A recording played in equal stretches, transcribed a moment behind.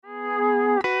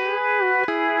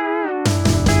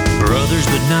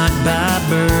brothers, but not by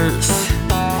birth.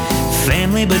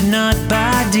 Family, but not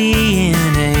by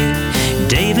DNA.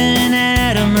 Dave and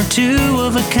Adam are two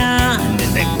of a kind,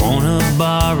 and they wanna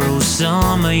borrow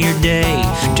some of your day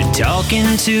to talk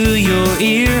into your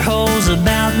ear holes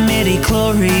about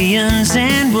midi-chlorians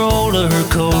and roller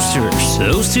coasters.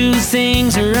 Those two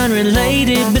things are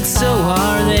unrelated, but so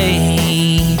are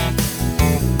they.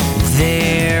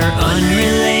 They're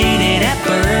unrelated at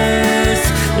birth,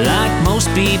 like most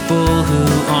people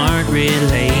who aren't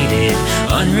related.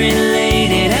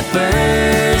 Unrelated at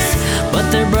birth, but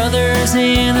they're brothers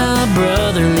in a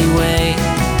brotherly way.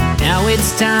 Now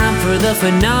it's time for the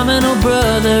phenomenal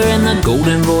brother and the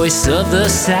golden voice of the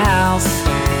South.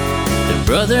 They're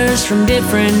brothers from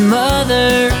different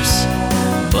mothers,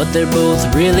 but they're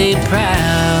both really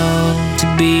proud to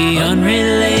be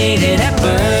unrelated at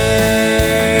birth.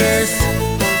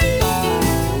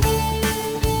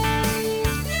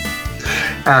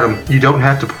 Adam, you don't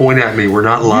have to point at me. We're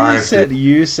not live.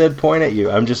 You said point at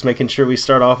you. I'm just making sure we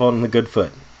start off on the good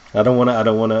foot. I don't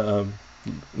want to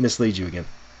mislead you again.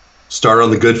 Start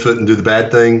on the good foot and do the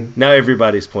bad thing. Now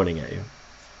everybody's pointing at you.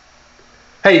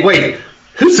 Hey, wait.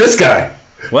 Who's this guy?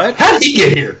 What? How did he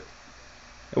get here?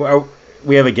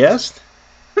 We have a guest?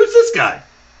 Who's this guy?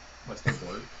 What's the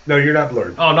blurred? No, you're not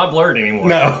blurred. Oh, I'm not blurred anymore.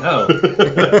 No.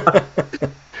 Oh.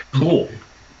 Cool.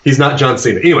 He's not John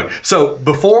Cena. Anyway, so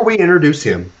before we introduce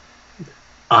him,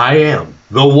 I am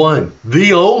the one,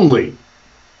 the only,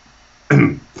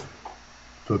 the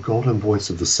golden voice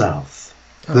of the South,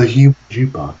 the human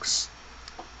jukebox,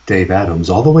 Dave Adams,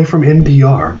 all the way from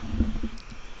NPR,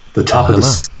 the top of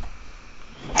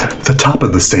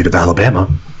the state of Alabama.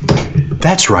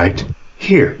 That's right,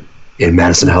 here in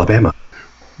Madison, Alabama.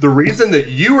 The reason that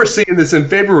you are seeing this in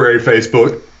February,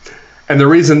 Facebook, and the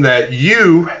reason that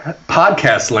you,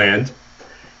 podcast land,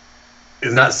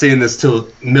 is not seeing this till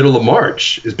middle of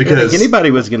March is because... I think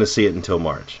anybody was going to see it until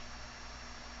March.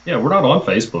 Yeah, we're not on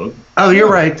Facebook. Oh,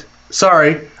 you're right.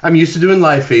 Sorry. I'm used to doing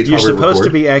live feeds. You're supposed to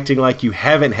be acting like you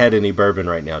haven't had any bourbon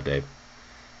right now, Dave.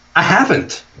 I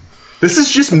haven't. This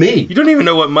is just me. You don't even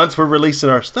know what months we're releasing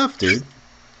our stuff, dude.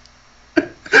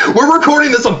 We're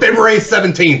recording this on February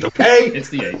 17th, okay? It's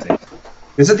the 18th.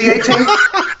 Is it the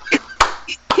 18th?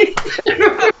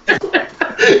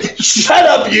 Shut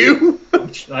up, you!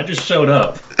 I just showed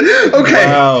up. Okay.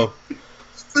 Wow.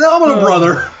 Phenomenal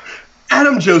brother,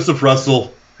 Adam Joseph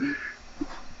Russell.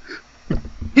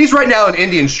 He's right now in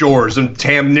Indian Shores in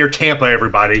near Tampa,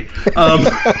 everybody.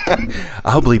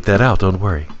 I'll bleep that out, don't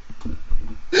worry.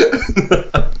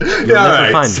 Yeah,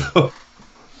 all right. So,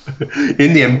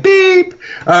 Indian beep.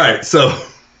 All right, so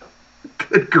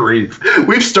good grief.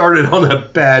 We've started on a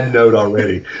bad note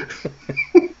already.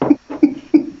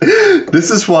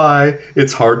 This is why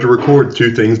it's hard to record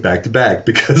two things back to back,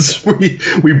 because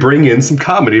we bring in some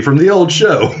comedy from the old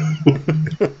show.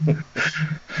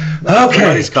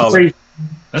 Okay.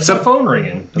 That's a phone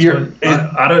ringing.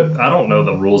 I don't know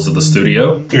the rules of the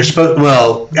studio. You're supposed.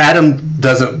 Well, Adam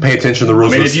doesn't pay attention to the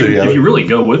rules of the studio. If you really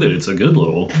go with it, it's a good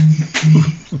little.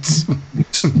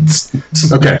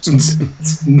 Okay.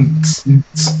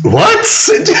 What?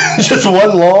 Just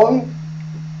one long?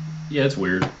 Yeah, it's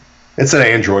weird. It's an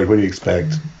Android. What do you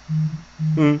expect?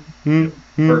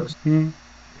 Works. Man,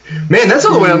 that's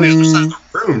all the way on the other side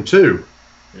of the room, too.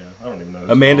 Yeah, I don't even know.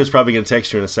 Amanda's probably going to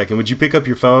text you in a second. Would you pick up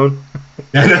your phone?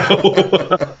 I know.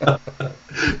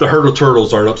 The Hurdle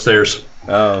Turtles aren't upstairs.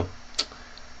 Oh.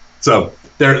 So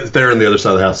they're on the other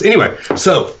side of the house. Anyway,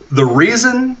 so the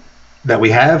reason that we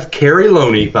have Carrie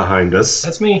Loney behind us.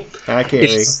 That's me. Hi,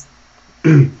 Carrie.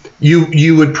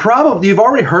 You would probably, you've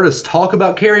already heard us talk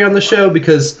about Carrie on the show,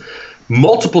 because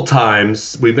multiple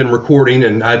times we've been recording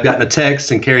and I've gotten a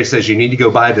text and Carrie says, you need to go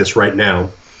buy this right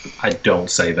now. I don't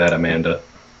say that, Amanda.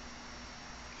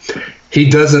 He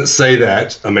doesn't say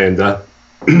that, Amanda.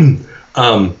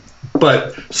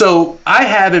 But so I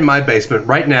have in my basement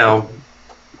right now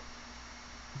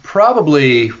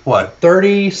probably,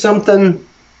 30 something?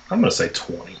 I'm going to say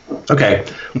 20. Okay.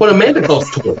 What Amanda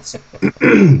calls toys.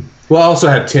 Well, I also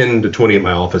have 10 to 20 in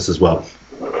my office as well.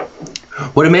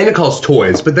 What Amanda calls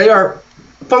toys, but they are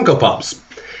Funko Pops.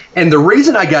 And the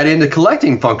reason I got into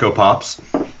collecting Funko Pops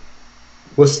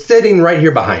was sitting right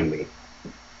here behind me.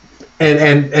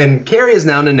 And Carrie is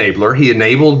now an enabler. He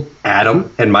enabled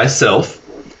Adam and myself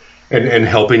and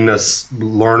helping us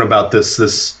learn about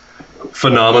this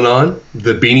phenomenon,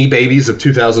 the Beanie Babies of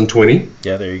 2020.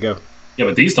 Yeah, there you go. Yeah,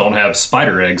 but these don't have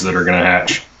spider eggs that are going to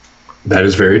hatch. That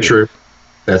is very true.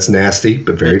 That's nasty,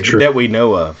 but very true. That we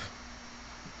know of.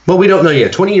 Well, we don't know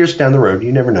yet. 20 years down the road,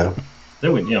 you never know. The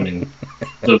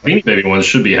Beanie Baby ones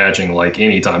should be hatching like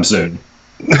anytime soon.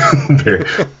 Very.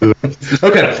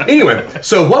 Okay. Anyway,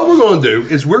 so what we're going to do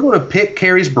is we're going to pick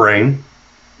Carrie's brain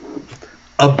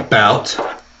about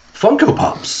Funko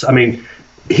Pops. I mean,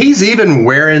 he's even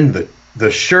wearing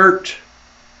the shirt.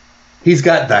 He's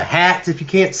got the hat. If you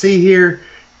can't see here,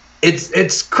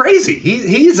 it's crazy.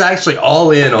 He's actually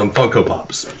all in on Funko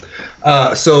Pops.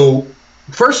 So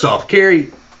first off,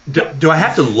 Carrie, do I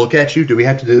have to look at you? Do we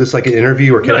have to do this like an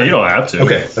interview, or can I? You don't have to.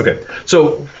 Okay.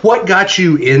 So, what got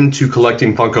you into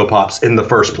collecting Funko Pops in the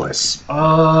first place?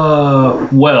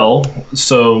 Well,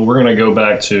 so we're gonna go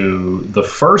back to the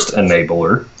first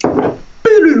enabler.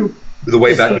 The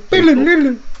way back.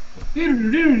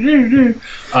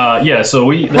 Yeah.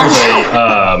 So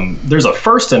there's a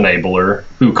first enabler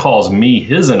who calls me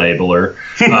his enabler.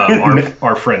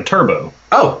 Our friend Turbo.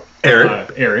 Oh. Eric.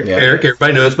 Eric. Yeah. Eric.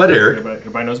 Everybody knows about Eric.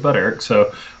 Everybody knows about Eric.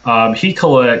 So he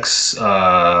collects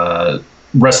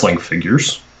wrestling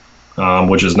figures,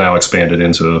 which is now expanded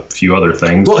into a few other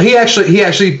things. Well, he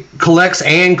actually collects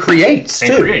and creates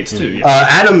too. Yeah.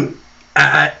 Adam,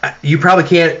 you probably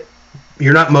can't.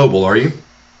 You're not mobile, are you?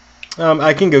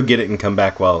 I can go get it and come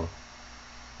back while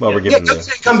we're giving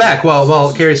the. Come back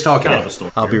while Carrie's talking.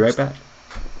 I'll be right back.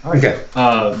 Okay.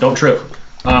 Don't trip.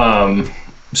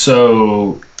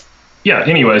 So. Yeah,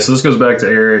 anyway, so this goes back to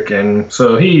Eric, and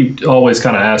so he always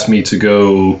kind of asked me to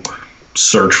go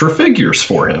search for figures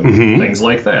for him, things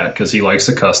like that, because he likes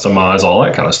to customize, all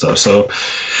that kind of stuff. So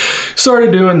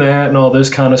started doing that and all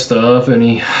this kind of stuff, and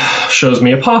he shows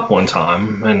me a Pop one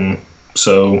time, and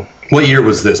so... What year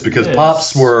was this? Because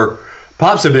Pops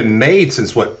have been made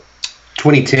since, what,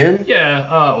 2010?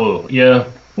 Yeah,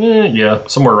 yeah,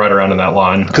 somewhere right around in that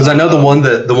line. Because I know the one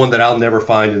that I'll never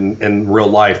find in real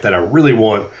life that I really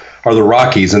want are the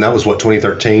Rockies, and that was, what,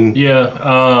 2013?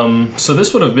 Yeah, so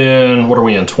this would have been, what are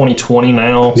we in, 2020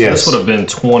 now? So yes. This would have been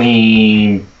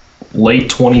late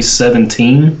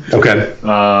 2017. Okay.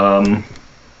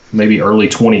 Maybe early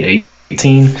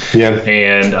 2018. Yeah.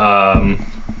 And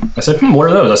I said, what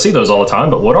are those? I see those all the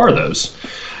time, but what are those?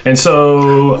 And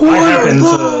so I happen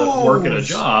to work at a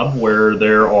job where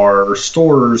there are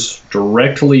stores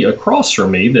directly across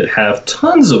from me that have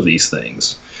tons of these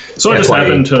things. So I just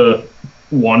happened to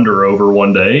wander over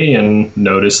one day and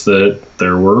notice that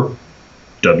there were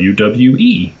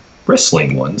WWE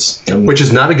wrestling ones. Which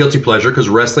is not a guilty pleasure, because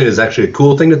wrestling is actually a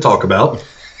cool thing to talk about.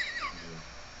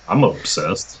 I'm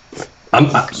obsessed.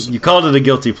 You called it a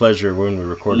guilty pleasure when we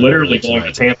recorded. Literally going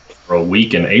to Tampa for a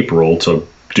week in April to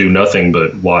do nothing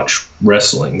but watch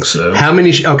wrestling. So how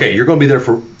many? Okay, you're going to be there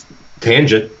for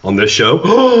tangent on this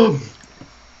show.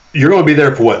 You're going to be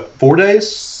there for what? 4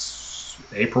 days?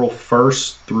 April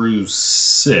 1st through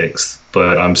 6th,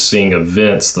 but I'm seeing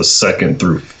events the 2nd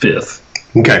through 5th.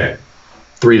 Okay,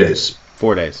 3 days.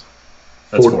 4 days.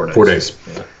 That's 4 days. 4 days.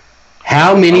 Yeah.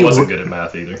 How many? I wasn't good at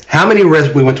math either. How many?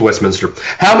 We went to Westminster.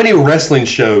 How many wrestling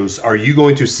shows are you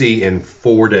going to see in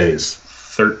 4 days?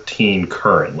 13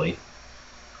 currently.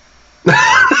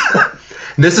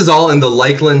 This is all in the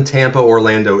Lakeland, Tampa,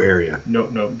 Orlando area.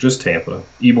 No, just Tampa,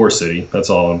 Ybor City. That's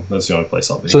all. That's the only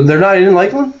place I'll be. So they're not in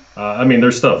Lakeland? I mean,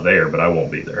 there's stuff there, but I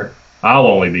won't be there. I'll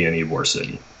only be in Ybor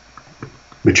City.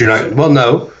 But you're not. Well,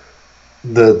 no.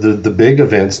 The big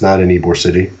event's not in Ybor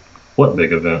City. What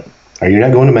big event? Are you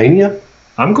not going to Mania?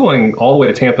 I'm going all the way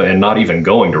to Tampa and not even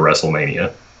going to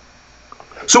WrestleMania.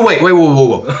 So wait,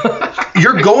 whoa.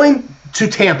 You're going to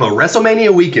Tampa,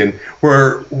 WrestleMania weekend,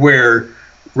 where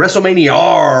WrestleMania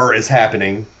R is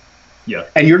happening. Yeah.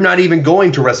 And you're not even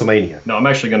going to WrestleMania. No, I'm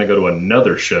actually going to go to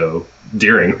another show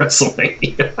during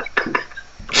WrestleMania.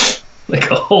 Like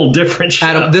a whole different show.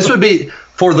 Adam, this would be,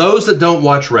 for those that don't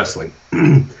watch wrestling,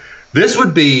 this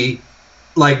would be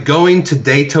like going to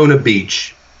Daytona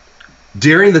Beach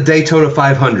during the Daytona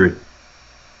 500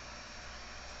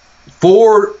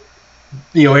 for,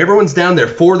 everyone's down there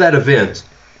for that event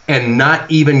and not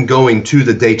even going to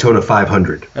the Daytona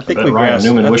 500. I think Ryan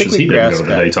Newman wishes he didn't go to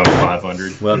the Daytona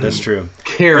 500. Well, that's true.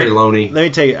 Carrie Loney. Let me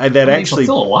tell you, that actually... It's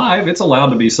still alive. It's allowed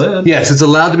to be said. Yes, it's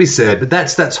allowed to be said, but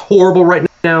that's horrible right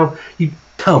now.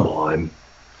 Come on.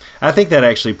 I think that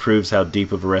actually proves how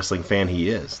deep of a wrestling fan he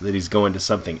is, that he's going to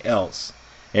something else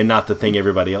and not the thing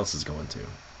everybody else is going to.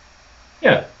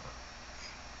 Yeah.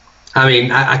 I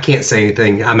mean, I can't say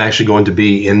anything. I'm actually going to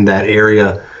be in that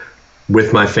area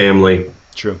with my family.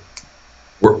 True.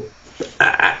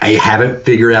 I haven't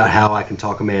figured out how I can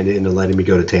talk Amanda into letting me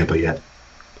go to Tampa yet.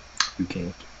 You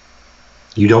can't.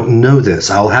 You don't know this.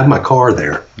 I'll have my car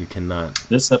there. You cannot.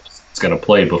 This episode's going to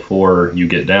play before you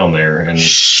get down there. And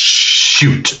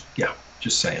shoot. Yeah,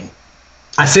 just saying.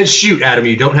 I said shoot, Adam.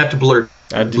 You don't have to bleep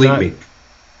me.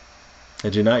 I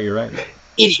do not. You're right.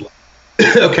 Anyway.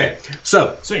 Okay,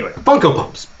 so anyway, Funko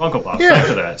Pops. Funko Pops. Yeah, Back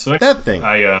to that. So that thing.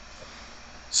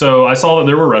 So I saw that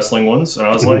there were wrestling ones, and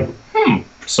I was like,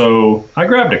 So I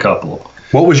grabbed a couple.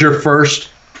 What was your first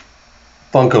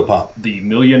Funko Pop? The $1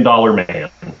 Million Man.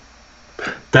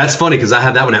 That's funny because I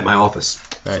have that one at my office.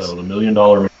 Nice. So the $1 Million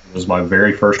Man was my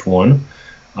very first one.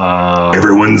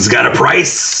 Everyone's got a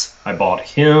price. I bought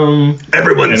him.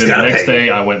 Everyone's And then got the a next pay. day,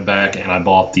 I went back and I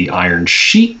bought the Iron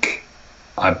Sheik.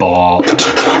 I bought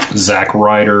Zack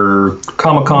Ryder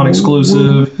Comic-Con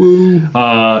exclusive.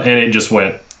 And it just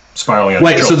went spiraling out of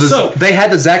Wait, control. they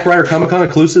had the Zack Ryder Comic Con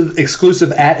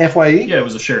exclusive at FYE? Yeah, it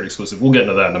was a shared exclusive. We'll get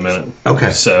into that in a minute.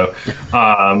 Okay. So,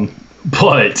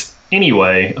 but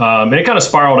anyway, and it kind of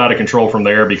spiraled out of control from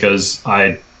there because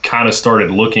I kind of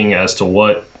started looking as to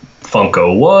what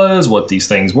Funko was, what these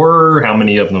things were, how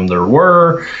many of them there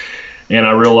were. And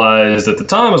I realized at the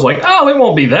time, I was like, oh, it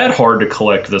won't be that hard to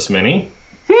collect this many.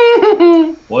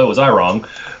 Boy, was I wrong.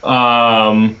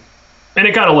 And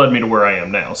it kind of led me to where I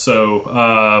am now. So,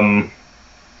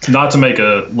 not to make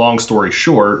a long story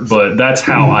short, but that's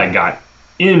how I got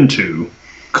into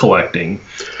collecting.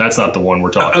 That's not the one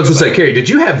we're talking about. I was going to say, Carrie, did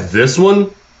you have this one?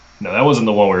 No, that wasn't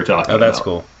the one we were talking about. Oh, that's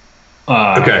cool.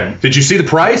 Okay. Did you see the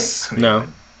price? No. I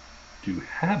do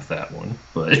have that one,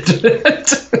 but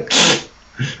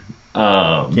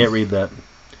Can't read that.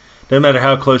 Doesn't matter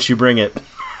how close you bring it.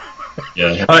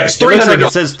 yeah. All right, it's It looks like $300.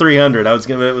 it says 300.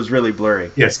 It was really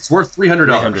blurry. Yes, it's worth $300.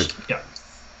 300. Yeah.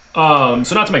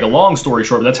 So not to make a long story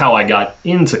short, but that's how I got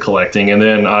into collecting, and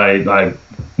then I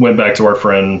went back to our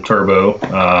friend Turbo.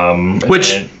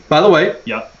 Which, by the way,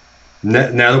 Yep.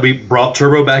 now that we brought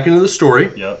Turbo back into the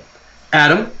story, Yep.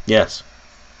 Adam, Yes.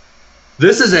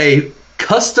 this is a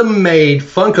custom-made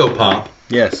Funko Pop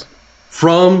Yes.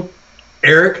 from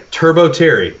Eric Turbo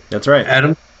Terry. That's right.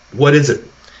 Adam, what is it?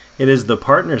 It is the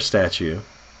partner statue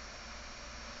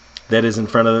that is in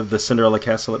front of the Cinderella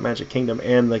Castle at Magic Kingdom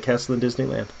and the castle in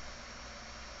Disneyland.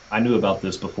 I knew about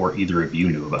this before either of you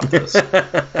knew about this.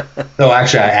 No,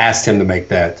 actually, I asked him to make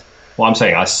that. Well, I'm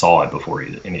saying I saw it before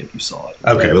any of you saw it.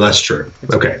 Okay, well, that's true.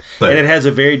 Okay. And it has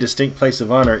a very distinct place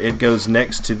of honor. It goes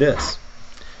next to this,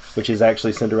 which is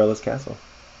actually Cinderella's castle.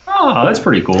 Oh, that's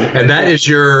pretty cool. And that is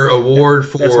your award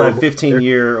for... That's my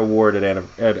 15-year award at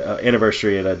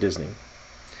anniversary at Disney.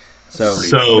 So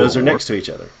those are next to each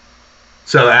other.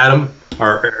 So, Adam,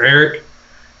 or Eric,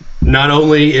 not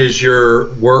only is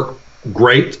your work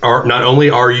great, or not only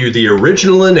are you the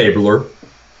original enabler,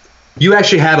 you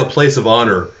actually have a place of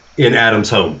honor in Adam's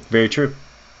home. Very true.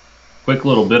 Quick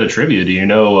little bit of trivia. Do you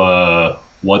know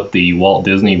what the Walt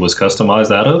Disney was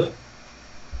customized out of?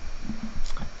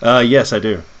 Yes, I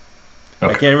do.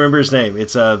 Okay. I can't remember his name.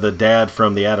 It's the dad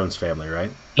from the Addams Family,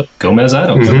 right? Yep. Gomez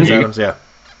Adams. Mhm. Gomez Addams, yeah.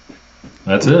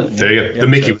 That's it. There you go. Yep, The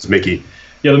Mickey so- was Mickey.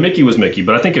 Yeah, the Mickey was Mickey,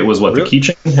 but I think it was what, Really? the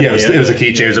keychain? Yeah, it was a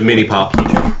keychain. It was a mini pop.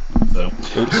 So,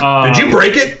 Did you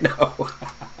break it?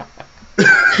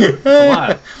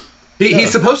 what?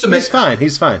 He's supposed to make... He's fine.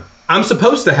 He's fine. I'm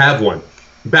supposed to have one.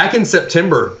 Back in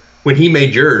September, when he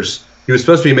made yours, he was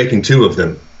supposed to be making 2 of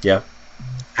them. Yeah.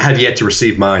 I have yet to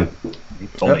receive mine. He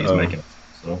told me he's Uh-oh. making it,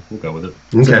 so we'll go with it.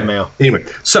 It's in the mail. Anyway,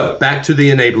 so back to the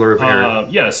enabler of Eric.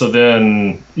 Yeah, so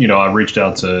then, I reached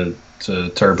out to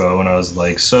Turbo and I was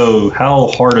like, so how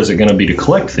hard is it going to be to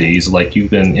collect these? Like, you've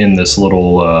been in this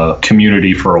little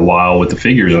community for a while with the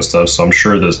figures and stuff, so I'm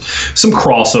sure there's some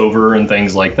crossover and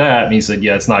things like that. And he said,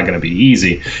 yeah, it's not going to be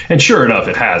easy. And sure enough,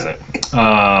 it hasn't.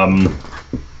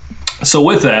 So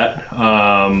with that,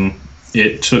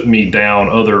 it took me down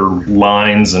other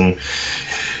lines and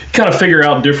kind of figure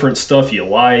out different stuff you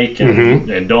like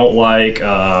and don't like.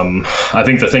 I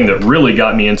think the thing that really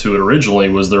got me into it originally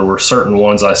was there were certain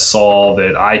ones I saw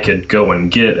that I could go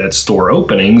and get at store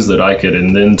openings that I could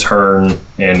and then turn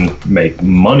and make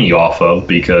money off of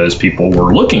because people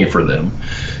were looking for them.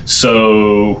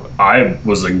 So I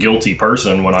was a guilty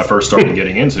person when I first started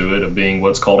getting into it of being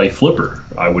what's called a flipper.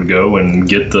 I would go and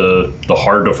get the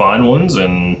hard to find ones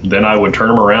and then I would turn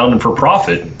them around and for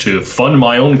profit to fund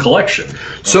my own collection.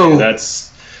 So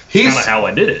That's kind of how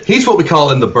I did it. He's what we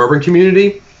call in the bourbon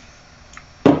community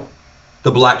the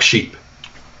black sheep.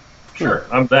 Sure,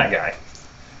 I'm that guy.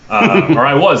 Or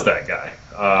I was that guy.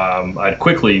 I'd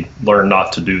quickly learned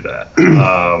not to do that.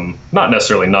 Not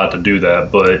necessarily not to do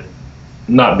that, but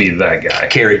not be that guy.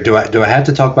 Carrie, do I have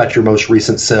to talk about your most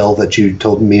recent sale that you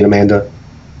told me and Amanda?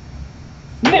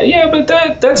 Yeah, but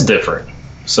that's different.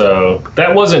 So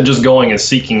that wasn't just going and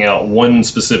seeking out one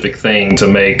specific thing to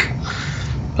make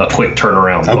a quick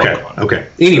turnaround. Okay.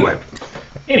 Anyway.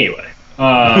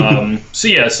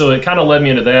 So it kind of led me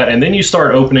into that, and then you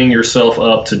start opening yourself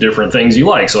up to different things you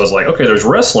like. So I was like, okay, there's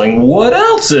wrestling. What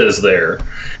else is there?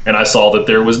 And I saw that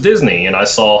there was Disney, and I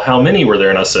saw how many were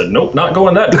there, and I said, nope, not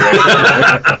going that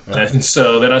direction. And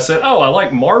so then I said, oh, I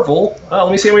like Marvel.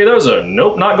 Let me see how many of those are.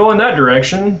 Nope, not going that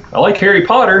direction. I like Harry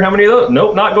Potter. How many of those?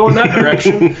 Nope, not going that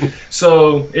direction.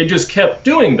 So it just kept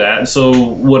doing that. And so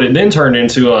what it then turned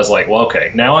into, I was like, well,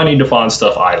 okay, now I need to find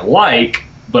stuff I like,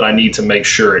 but I need to make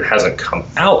sure it hasn't come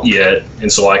out yet,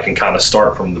 and so I can kind of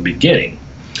start from the beginning.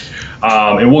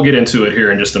 And we'll get into it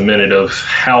here in just a minute of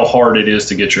how hard it is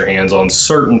to get your hands on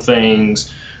certain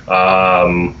things,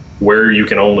 where you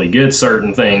can only get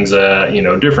certain things,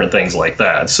 different things like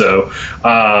that. So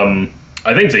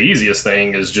I think the easiest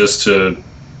thing is just to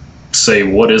say,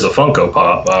 what is a Funko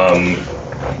Pop?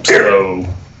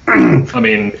 I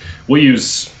mean, we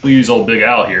use old Big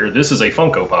Al here. This is a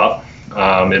Funko Pop.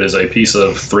 It is a piece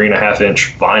of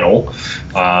 3.5-inch vinyl,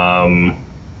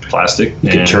 plastic.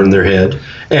 You can turn their head.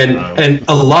 And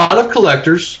a lot of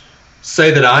collectors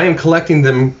say that I am collecting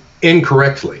them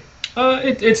incorrectly.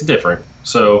 It's different.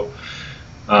 So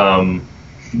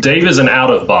Dave is an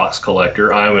out-of-box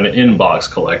collector. I'm an in-box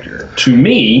collector. To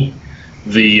me,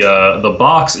 the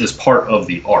box is part of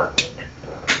the art.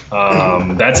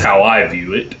 That's how I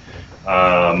view it.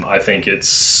 I think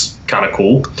it's kind of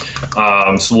cool.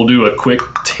 So we'll do a quick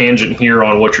tangent here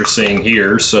on what you're seeing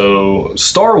here. So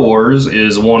Star Wars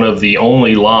is one of the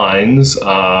only lines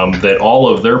that all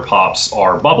of their pops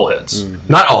are bobbleheads.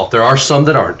 Not all. There are some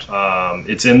that aren't.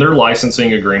 It's in their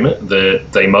licensing agreement that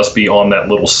they must be on that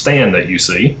little stand that you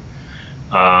see.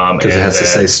 Because it has to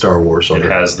say Star Wars on it.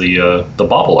 It has the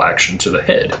bobble action to the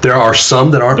head. There are some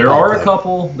that aren't. There are a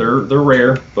couple. They're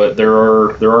rare, but there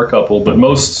are a couple. But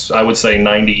most, I would say,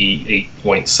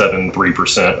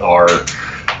 98.73% are.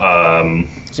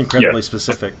 It's incredibly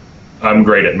specific. I'm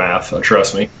great at math.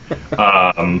 Trust me.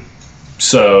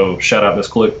 So shout out Miss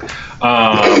Click.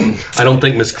 I don't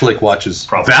think Miss Click watches.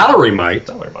 Probably. Valerie might.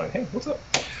 Hey, what's up?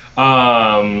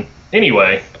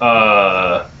 Anyway.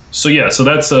 So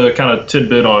that's a kind of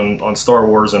tidbit on Star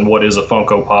Wars and what is a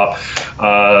Funko Pop.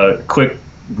 Quick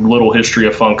little history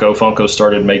of Funko. Funko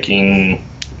started making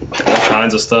all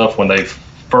kinds of stuff. When they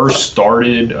first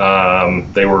started,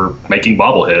 they were making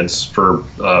bobbleheads for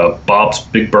Bob's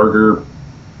Big Burger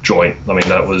joint. I mean,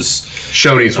 that was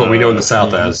Shoney's, what we know in the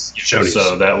South as Shoney's.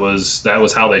 So that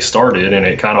was how they started, and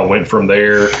it kind of went from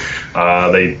there.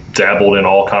 They dabbled in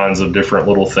all kinds of different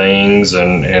little things,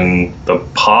 and the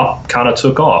pop kind of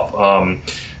took off.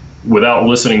 Without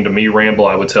listening to me ramble,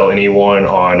 I would tell anyone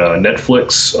on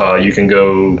Netflix, you can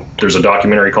go, there's a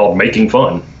documentary called Making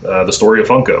Fun, the story of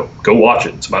Funko. Go watch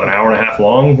it. It's about an hour and a half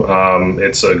long.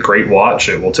 It's a great watch.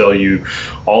 It will tell you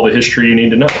all the history you need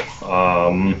to know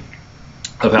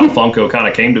of how Funko kind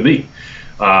of came to be.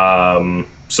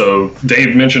 So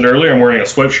Dave mentioned earlier, I'm wearing a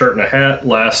sweatshirt and a hat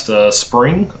last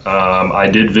spring. I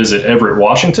did visit Everett,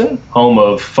 Washington, home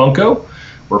of Funko,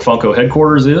 where Funko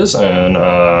headquarters is, and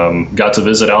got to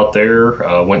visit out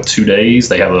there. Went 2 days.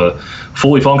 They have a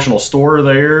fully functional store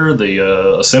there,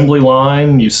 the assembly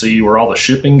line. You see where all the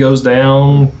shipping goes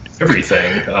down,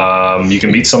 everything. You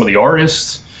can meet some of the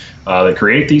artists that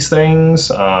create these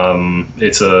things.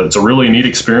 It's a really neat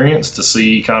experience to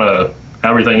see kind of how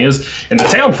everything is, and the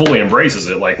town fully embraces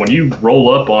it. Like when you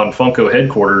roll up on Funko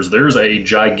headquarters, there's a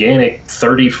gigantic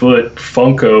 30-foot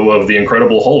Funko of the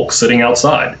Incredible Hulk sitting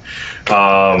outside.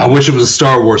 I wish it was a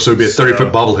Star Wars, so it'd be a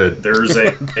 30-foot bobblehead. There's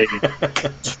a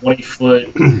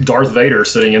 20-foot Darth Vader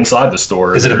sitting inside the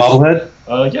store. Is it a bobblehead?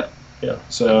 Yeah.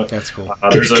 So that's cool.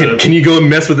 Can you go and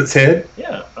mess with its head?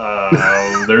 Yeah.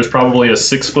 There's probably a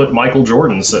 6-foot Michael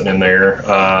Jordan sitting in there.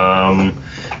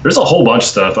 There's a whole bunch of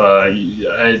stuff.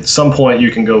 At some point,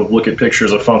 you can go look at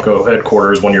pictures of Funko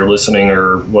headquarters when you're listening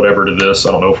or whatever to this.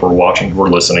 I don't know if we're watching. We're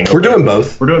listening. We're doing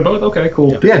both. We're doing both? Okay,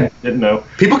 cool. Yeah. Didn't know.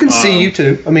 People can see you,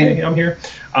 too. I mean, hey, I'm here.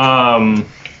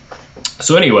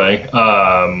 So anyway,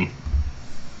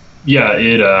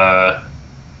 it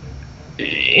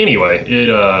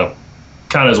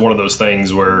kind of is one of those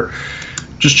things where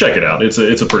just check it out. It's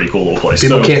a pretty cool little place.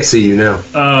 People can't see you now.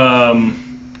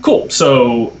 Cool.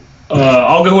 So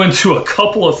I'll go into a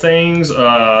couple of things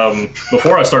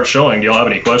before I start showing. Do y'all have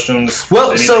any questions?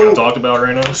 Well, anything I've talked about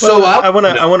right now? So I want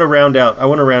to round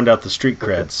out the street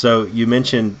cred. So you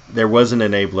mentioned there was an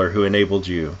enabler who enabled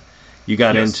you. You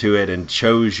got into it and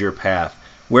chose your path.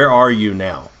 Where are you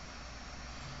now?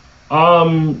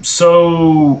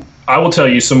 So I will tell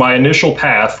you. So my initial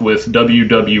path with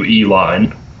WWE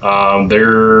line,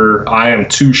 I am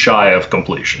too shy of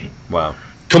completion. Wow.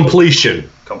 Completion.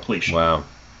 Wow.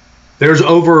 There's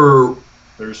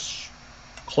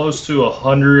close to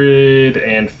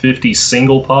 150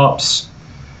 single pops.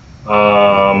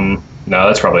 No,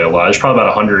 that's probably a lot. There's probably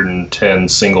about 110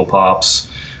 single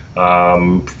pops, 4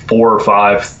 or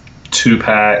 5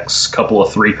 2-packs, couple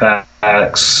of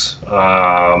 3-packs,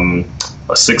 a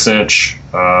 6-inch.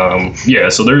 Yeah,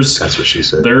 so That's what she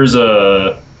said. there's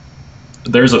a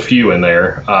few in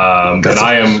there, and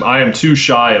I am too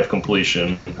shy of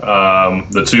completion.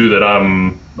 The two that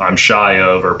I'm shy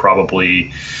of are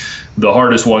probably the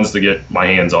hardest ones to get my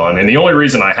hands on, and the only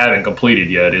reason I haven't completed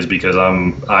yet is because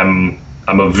I'm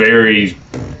a very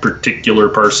particular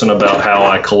person about how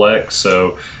I collect.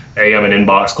 So, I'm an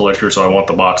in-box collector, so I want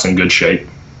the box in good shape,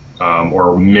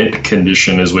 or mint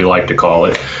condition, as we like to call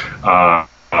it.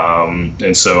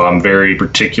 And so I'm very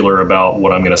particular about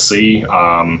what I'm going to see.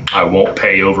 I won't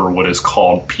pay over what is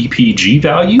called PPG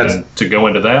value. And to go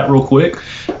into that real quick,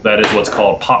 that is what's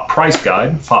called Pop Price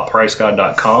Guide,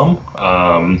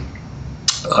 poppriceguide.com.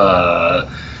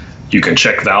 You can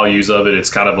check values of it. It's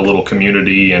kind of a little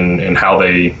community and how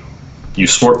you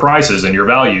sort prices and your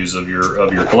values of your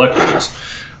collectibles.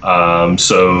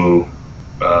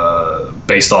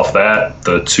 Based off that,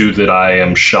 the two that I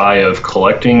am shy of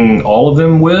collecting all of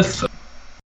them with,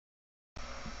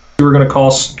 we're going to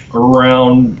cost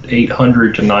around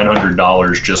 $800 to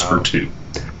 $900 just for two.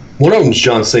 One of them's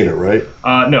John Cena, right?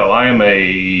 No, I am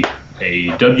a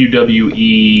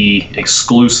WWE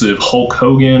exclusive Hulk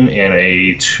Hogan and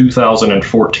a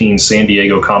 2014 San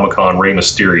Diego Comic-Con Rey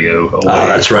Mysterio away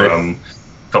that's right. from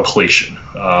completion.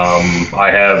 I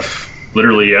have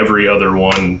literally every other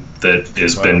one that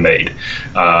has been made.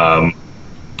 I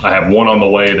have one on the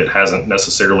way that hasn't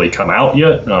necessarily come out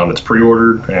yet. It's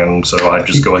pre-ordered, and so I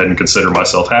just go ahead and consider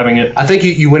myself having it. I think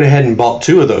you went ahead and bought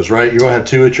 2 of those, right? You're going to have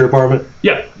 2 at your apartment?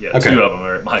 Yeah, Okay. 2 of them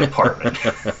are at my apartment.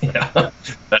 Yeah,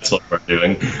 that's what we're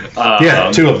doing.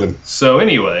 2 of them. So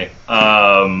anyway,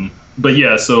 but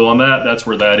yeah, so on that's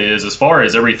where that is. As far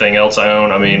as everything else I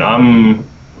own, I mean, I'm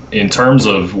in terms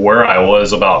of where I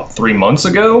was about 3 months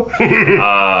ago.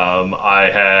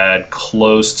 I had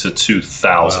close to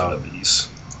 2,000 of these.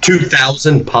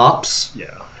 2,000 pops?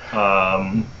 Yeah.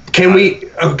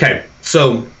 Okay,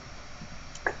 so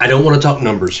I don't want to talk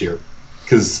numbers here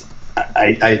because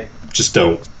I just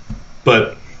don't.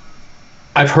 But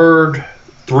I've heard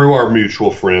through our mutual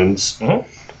friends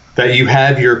that you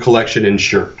have your collection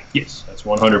insured. Yes, that's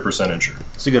 100% insured.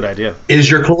 It's a good idea. Is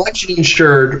your collection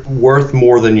insured worth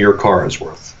more than your car is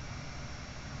worth?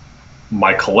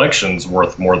 My collection's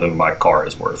worth more than my car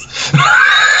is worth.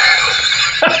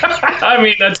 I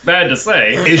mean, that's bad to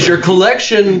say. Is your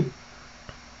collection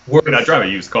worth... I drive a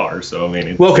used car, so I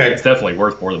mean, it's definitely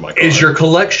worth more than my car. Is your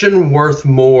collection worth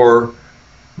more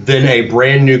than a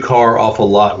brand new car off a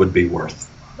lot would be worth?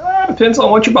 Depends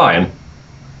on what you're buying.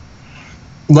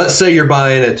 Let's say you're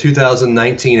buying a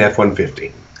 2019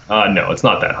 F-150. No, it's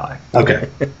not that high. Okay.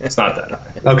 It's not that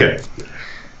high. Okay.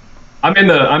 I'm in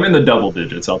the double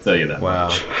digits. I'll tell you that. Wow.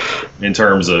 Much. In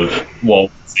terms of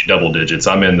double digits,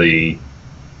 I'm in the,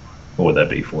 what would that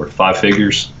be for? 5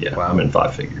 figures? Yeah, wow. I'm in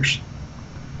 5 figures.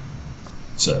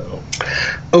 So.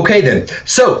 Okay then.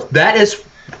 So that is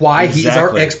why he's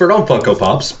our expert on Funko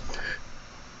Pops.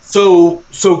 So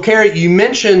Carrie, you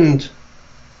mentioned,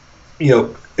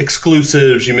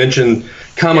 exclusives. You mentioned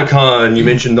Comic-Con. You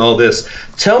mentioned all this.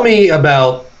 Tell me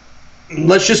about.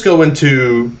 Let's just go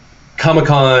into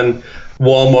Comic-Con,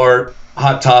 Walmart,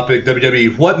 Hot Topic,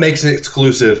 WWE. What makes it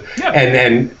exclusive? Yeah.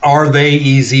 And are they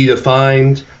easy to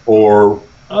find, or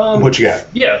what you got?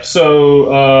 Yeah,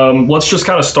 so let's just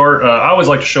kind of start. I always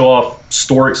like to show off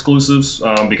store exclusives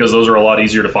because those are a lot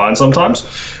easier to find sometimes.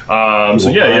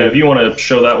 If you want to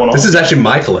show that one off. This is actually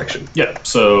my collection. Yeah,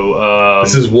 so...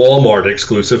 this is Walmart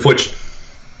exclusive, which...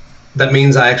 That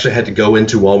means I actually had to go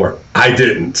into Walmart. I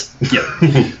didn't. Yeah.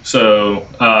 So,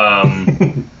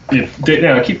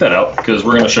 keep that out because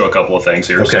we're going to show a couple of things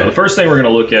here. Okay. So the first thing we're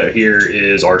going to look at here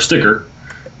is our sticker.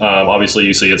 Obviously,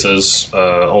 you see it says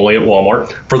only at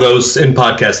Walmart. For those in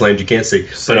podcast land, you can't see.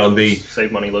 But on the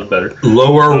save money, live better.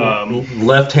 Lower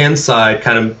left-hand side,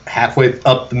 kind of halfway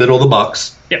up the middle of the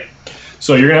box. Yeah.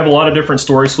 So you're going to have a lot of different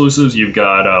store exclusives. You've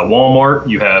got Walmart,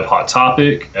 you have Hot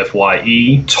Topic,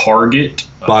 FYE, Target,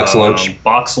 Box Lunch,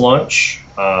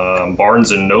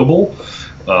 Barnes & Noble,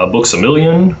 Books A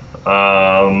Million.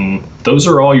 Those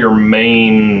are all your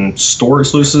main store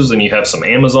exclusives, and you have some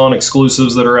Amazon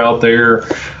exclusives that are out there,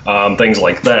 things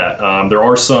like that. There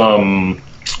are some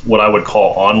what I would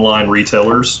call online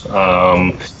retailers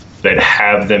that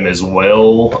have them as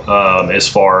well, as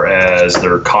far as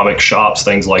their comic shops,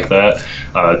 things like that.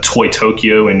 Toy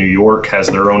Tokyo in New York has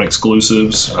their own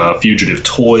exclusives. Fugitive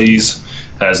Toys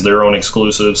has their own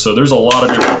exclusive. So there's a lot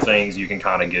of different things you can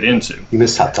kind of get into. You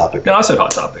missed Hot Topic. No, I said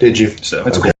Hot Topic. Did you? So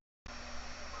it's cool.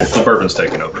 The bourbon's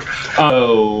taking over.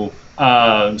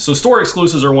 So store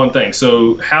exclusives are one thing.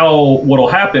 So what'll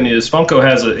happen is Funko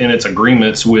has in its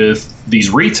agreements with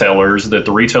these retailers that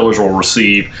the retailers will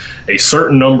receive a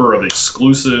certain number of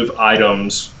exclusive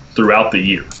items throughout the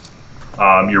year.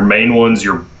 Your main ones,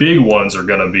 your big ones, are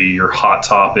going to be your Hot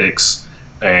Topics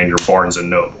and your Barnes and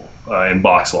Noble and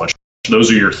Box Lunch.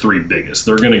 Those are your three biggest.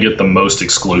 They're going to get the most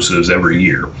exclusives every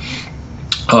year.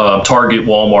 Target,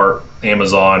 Walmart,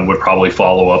 Amazon would probably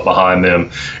follow up behind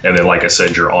them, and then, like I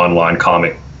said, your online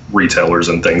comic retailers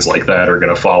and things like that are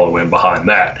going to follow in behind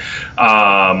that.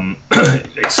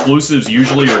 Exclusives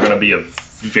usually are going to be a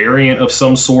variant of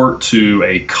some sort to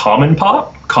a common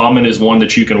pop. Common is one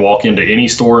that you can walk into any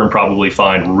store and probably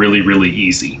find really, really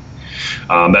easy.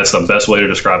 That's the best way to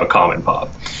describe a common pop.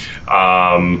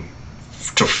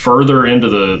 To further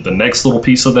into the next little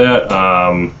piece of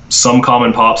that, some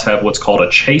common pops have what's called a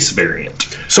chase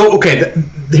variant. So, okay,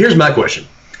 here's my question.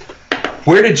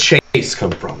 Where did Chase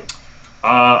come from?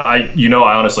 I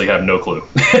honestly have no clue.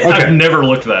 Okay. I've never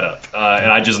looked that up,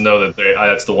 and I just know that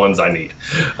that's the ones I need.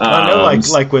 I know,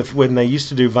 like with when they used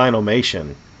to do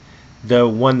Vinylmation, the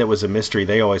one that was a mystery,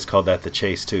 they always called that the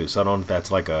chase too. So I don't know if that's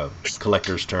like a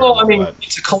collector's term. Well, I mean,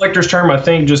 it's a collector's term, I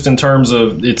think, just in terms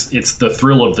of it's the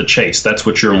thrill of the chase. That's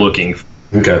what you're looking for.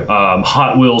 Okay.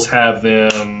 Hot Wheels have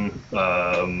them.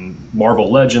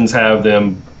 Marvel Legends have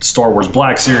them. Star Wars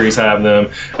Black Series have them.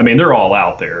 I mean, they're all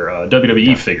out there.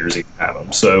 WWE figures even have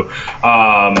them.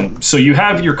 So you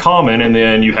have your common, and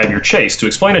then you have your chase. To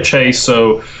explain a chase,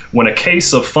 so when a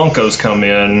case of Funkos come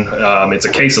in, it's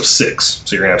a case of 6.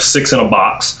 So you're gonna have 6 in a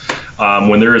box.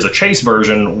 When there is a chase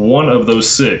version, one of those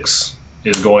 6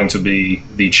 is going to be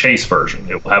the chase version.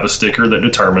 It will have a sticker that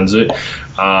determines it,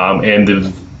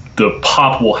 and the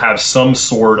pop will have some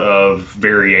sort of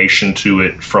variation to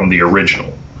it from the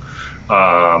original.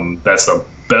 That's the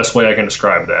best way I can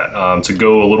describe that. To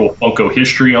go a little Funko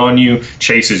history on you,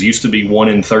 chases used to be 1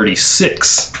 in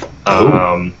 36.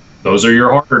 Those are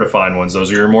your harder to find ones.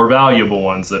 Those are your more valuable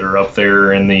ones that are up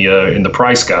there in the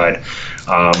price guide,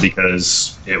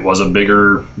 because it was a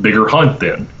bigger hunt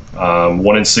then.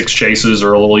 1 in 6 chases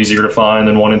are a little easier to find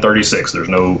than 1 in 36. There's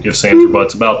no ifs, ands, or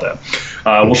buts about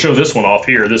that. We'll show this one off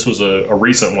here. This was a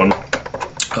recent one.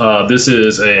 This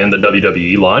is in the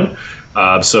WWE line.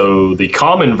 So the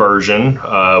common version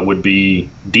would be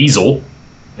Diesel.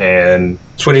 And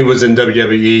that's when he was in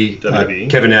WWE.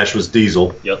 Kevin Nash was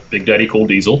Diesel. Yep, Big Daddy Cool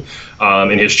Diesel.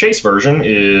 And his chase version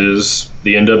is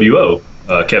the NWO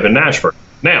Kevin Nash version.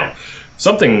 Now,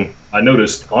 something I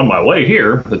noticed on my way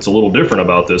here that's a little different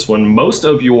about this one, most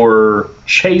of your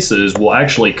chases will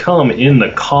actually come in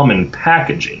the common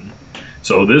packaging.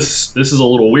 So this is a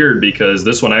little weird because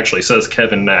this one actually says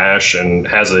Kevin Nash and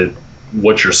has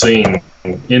what you're seeing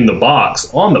in the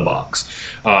box on the box.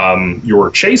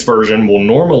 Your chase version will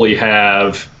normally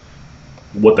have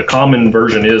what the common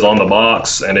version is on the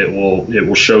box, and it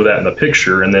will show that in the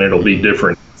picture, and then it'll be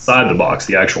different inside the box,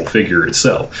 the actual figure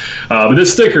itself. But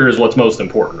this sticker is what's most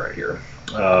important right here.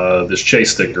 This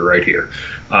chase sticker right here.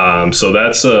 So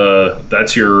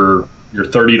that's your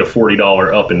 $30 to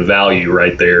 $40 up in value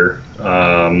right there,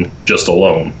 just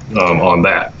alone on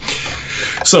that.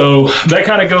 So that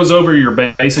kind of goes over your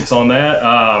basics on that.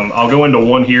 I'll go into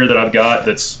one here that I've got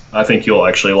I think you'll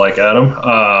actually like,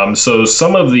 Adam. So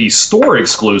some of the store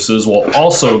exclusives will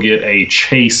also get a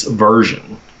chase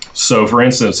version. So for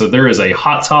instance, if there is a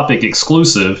Hot Topic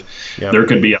exclusive, there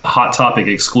could be a Hot Topic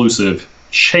exclusive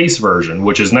chase version,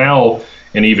 which is now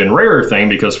an even rarer thing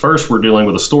because first we're dealing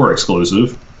with a store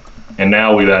exclusive, and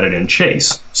now we've added in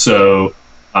chase. So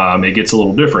it gets a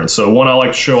little different. So one I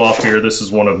like to show off here, this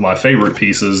is one of my favorite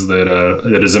pieces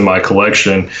that is in my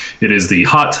collection. It is the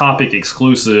Hot Topic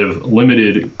exclusive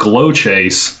limited glow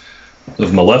chase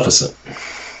of Maleficent.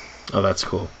 Oh, that's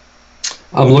cool.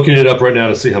 I'm looking it up right now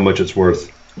to see how much it's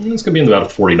worth. It's going to be about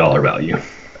a $40 value.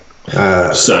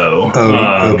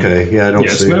 Okay. Yeah, I don't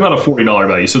see. It's about a $40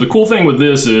 value. So the cool thing with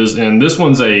this is, and this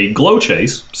one's a glow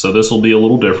chase, so this will be a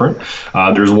little different.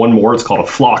 There's one more. It's called a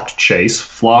flocked chase.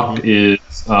 Flocked is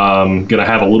going to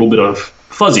have a little bit of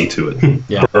fuzzy to it.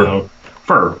 Yeah.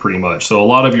 Fur, pretty much. So a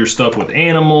lot of your stuff with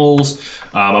animals.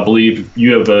 I believe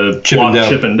you have a Chip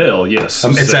and Dale. Yes.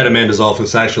 It's at Amanda's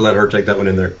office. I actually let her take that one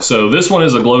in there. So this one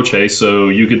is a glow chase. So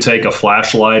you could take a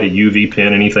flashlight, a UV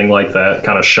pen, anything like that,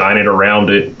 kind of shine it around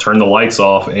it, turn the lights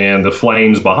off, and the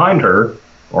flames behind her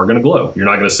are going to glow. You're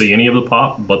not going to see any of the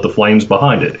pop, but the flames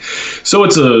behind it. So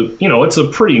it's a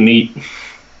pretty neat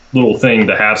little thing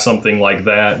to have something like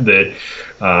that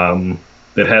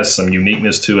that has some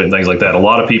uniqueness to it and things like that. A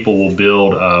lot of people will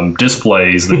build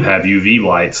displays that have UV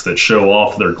lights that show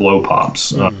off their glow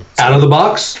pops. Out of the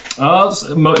box? Yeah,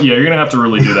 you're going to have to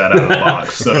really do that out of the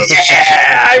box. So,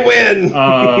 yeah, I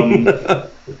win!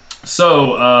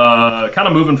 So, kind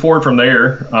of moving forward from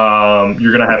there,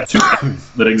 you're going to have 2 packs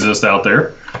that exist out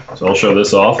there. So I'll show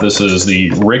this off. This is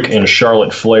the Rick and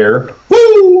Charlotte Flair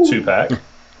 2-pack.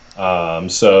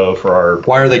 So for our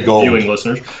Why are they gold? viewing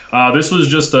listeners, this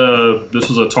was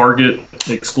a Target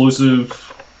exclusive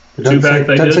 2-pack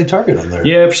they Doesn't say did. Target on there.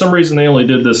 Yeah, for some reason they only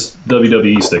did this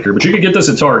WWE sticker, but you could get this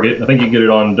at Target. I think you can get it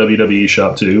on WWE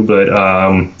Shop too. But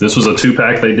this was a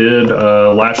 2-pack they did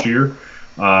last year.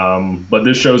 But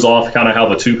this shows off kind of how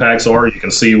the 2-packs are. You can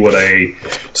see what a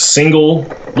single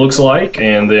looks like,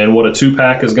 and then what a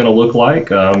 2-pack is going to look like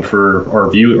for our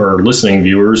listening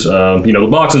viewers. The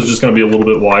box is just going to be a little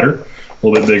bit wider, a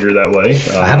little bit bigger that way.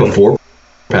 I have a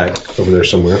 4-pack over there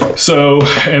somewhere. So,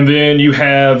 and then you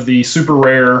have the super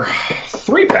rare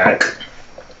 3-pack.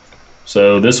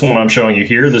 So this one I'm showing you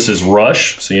here, this is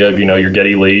Rush. So you have, your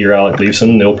Geddy Lee, your Alec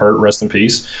Gleason, Neil Peart, rest in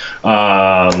peace.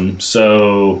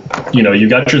 So, you've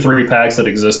got your 3-packs that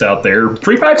exist out there.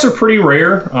 3-packs are pretty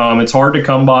rare. It's hard to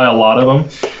come by a lot of them.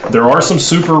 There are some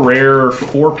super rare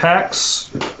 4-packs,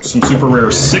 some super rare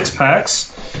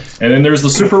 6-packs, and then there's the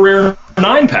super rare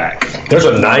 9-pack. There's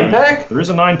a 9-pack? There is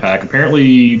a 9-pack.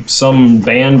 Apparently, some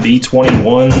band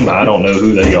B21. I don't know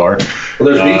who they are. Well,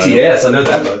 there's BTS. I know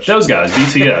that much. Those guys,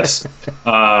 BTS.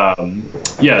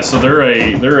 So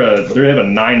they have a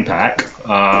 9-pack.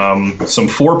 Some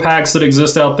 4-packs that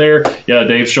exist out there. Yeah,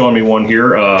 Dave's showing me one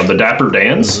here. The Dapper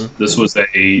Dans. This was a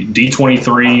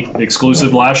D23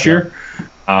 exclusive last year.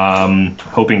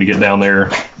 Hoping to get down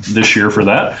there this year for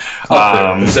that.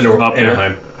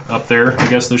 Anaheim. Up there, I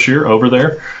guess, this year, over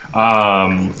there.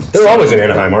 They're always in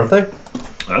Anaheim, aren't they?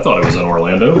 I thought it was in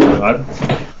Orlando.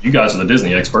 You guys are the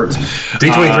Disney experts.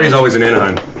 D23 is always in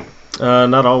Anaheim.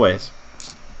 Not always.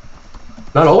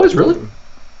 Not always, really?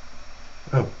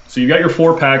 So you got your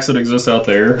 4-packs that exist out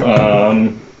there,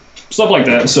 stuff like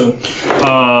that. So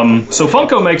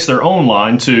Funko makes their own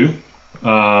line too.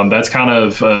 That's kind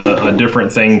of a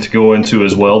different thing to go into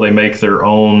as well. They make their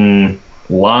own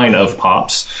line of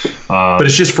pops. But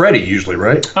it's just Freddy usually,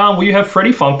 right? Well, you have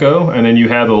Freddy Funko, and then you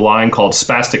have a line called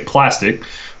Spastic Plastic,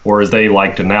 or as they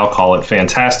like to now call it,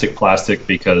 Fantastic Plastic,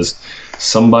 because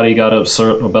somebody got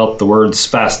upset about the word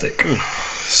spastic.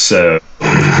 So,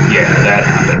 yeah, that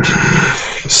happened.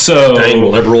 So, dang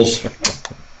liberals.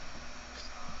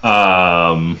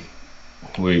 Hello,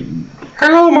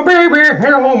 my baby.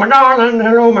 Hello, my darling.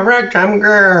 Hello, my ragtime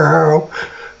girl.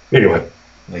 Anyway.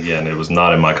 Again, it was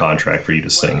not in my contract for you to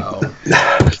sing. Wow.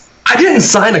 I didn't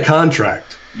sign a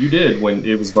contract. You did when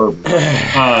it was verbal.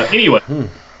 Anyway,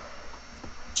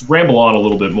 let's ramble on a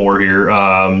little bit more here.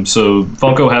 So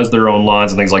Funko has their own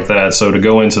lines and things like that. So to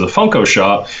go into the Funko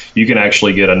shop, you can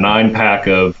actually get a 9-pack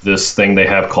of this thing they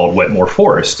have called Wetmore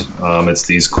Forest. It's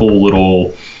these cool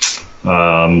little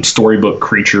storybook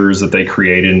creatures that they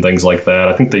created and things like that.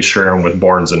 I think they share them with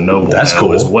Barnes and Noble. That's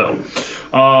cool as well.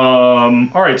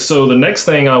 All right, so the next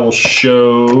thing I will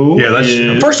show.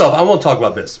 First off, I want to talk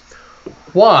about this.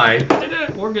 Why?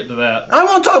 We'll get to that. I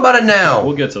want to talk about it now.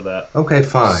 We'll get to that. Okay,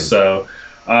 fine. So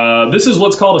this is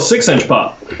what's called a 6-inch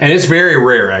pop. And it's very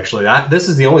rare, actually. This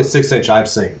is the only 6-inch I've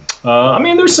seen.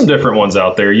 There's some different ones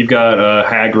out there. You've got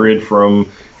Hagrid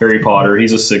from Harry Potter.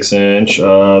 He's a 6-inch.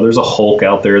 There's a Hulk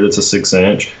out there that's a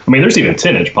 6-inch. There's even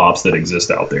 10-inch pops that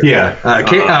exist out there. Yeah.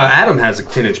 Adam has a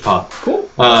 10-inch pop. Cool.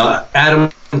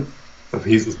 Adam,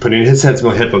 he's putting his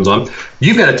headphones on.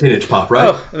 You've got a 10-inch pop, right?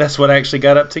 Oh, that's what I actually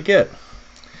got up to get.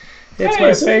 It's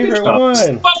my favorite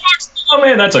one. Oh,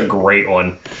 man, that's a great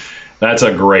one. That's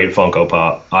a great Funko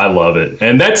Pop. I love it.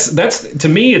 And that's to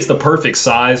me, it's the perfect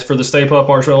size for the Stay Puft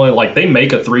Marshmallow. Like, they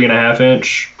make a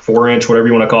 3.5-inch, 4-inch, whatever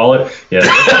you want to call it. Yeah.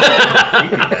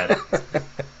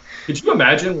 Could you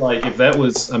imagine, like, if that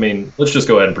was, let's just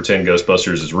go ahead and pretend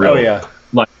Ghostbusters is real. Oh, yeah.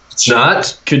 Like, it's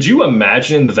not. Could you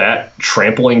imagine that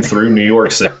trampling through New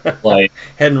York City? Like,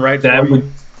 heading right that for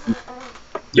would,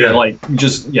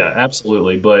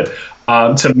 absolutely. But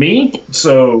to me,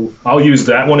 so I'll use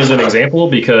that one as an example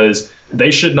because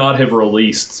they should not have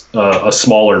released a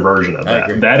smaller version of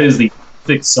that. That is the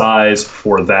perfect size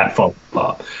for that Funko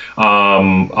Pop.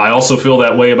 I also feel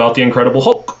that way about the Incredible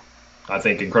Hulk. I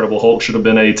think Incredible Hulk should have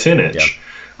been a 10-inch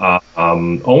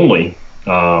only.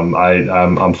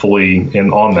 I'm fully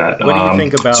in on that. What do you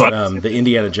think about the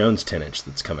Indiana Jones 10-inch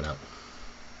that's coming out?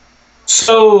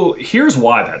 So here's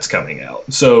why that's coming out.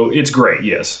 So it's great,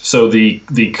 yes. So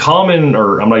the common,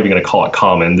 or I'm not even going to call it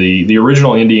common, the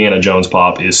original Indiana Jones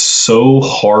pop is so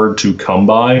hard to come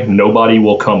by. Nobody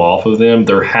will come off of them.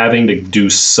 They're having to do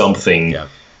something to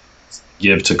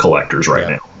give to collectors right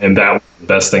now. And that was the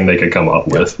best thing they could come up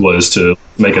with was to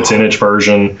make a 10-inch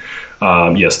version.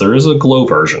 Yes, there is a glow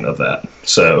version of that.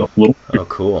 So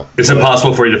cool. It's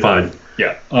impossible for you to find.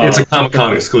 Yeah. It's a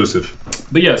Comic-Con exclusive.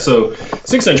 But yeah, so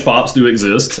 6-inch pops do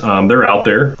exist. They're out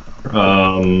there.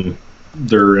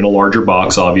 They're in a larger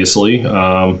box, obviously.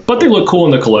 But they look cool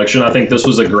in the collection. I think this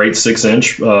was a great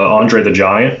 6-inch Andre the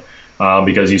Giant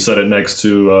because you set it next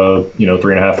to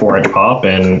 3.5, 4-inch pop.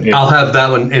 And I'll have that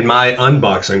one in my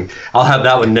unboxing. I'll have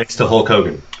that one next to Hulk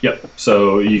Hogan. Yep.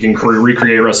 So you can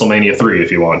recreate WrestleMania 3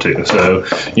 if you want to. So,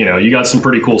 you got some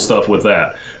pretty cool stuff with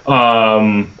that.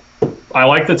 I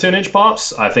like the 10-inch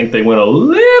pops. I think they went a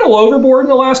little overboard in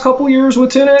the last couple years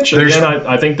with 10-inch. Again,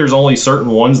 I think there's only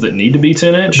certain ones that need to be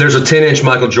 10-inch. There's a 10-inch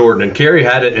Michael Jordan, and Kerry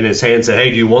had it in his hand and said, hey,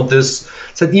 do you want this? I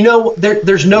said,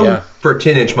 there's no for a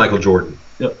 10-inch Michael Jordan.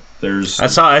 Yep. I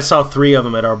saw 3 of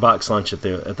them at our box lunch at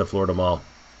the Florida Mall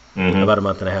about a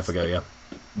month and a half ago, yeah.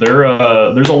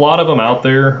 There's a lot of them out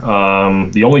there.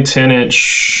 The only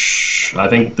 10-inch, I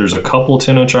think there's a couple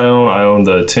 10-inch I own. I own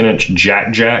the 10-inch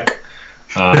Jack.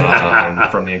 From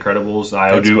the Incredibles.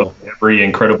 I do every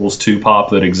Incredibles 2 pop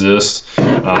that exists.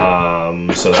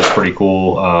 So that's pretty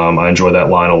cool. I enjoy that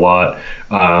line a lot.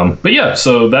 But yeah,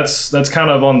 so that's kind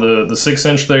of on the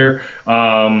 6-inch there.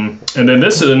 And then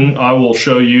this one I will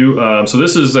show you. So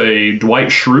this is a Dwight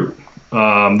Schrute.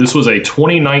 This was a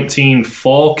 2019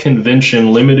 Fall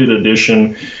Convention limited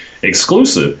edition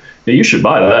exclusive. Yeah, you should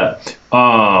buy that.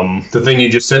 The thing you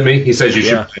just sent me, he says you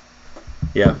should.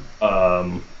 Yeah.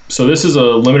 So this is a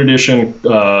limited edition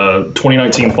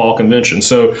 2019 Fall Convention.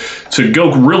 So to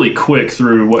go really quick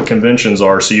through what conventions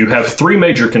are, so you have 3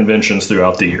 major conventions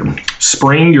throughout the year.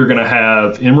 Spring, you're going to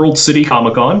have Emerald City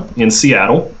Comic Con in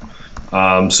Seattle,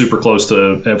 super close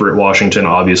to Everett, Washington,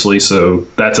 obviously. So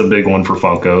that's a big one for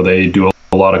Funko. They do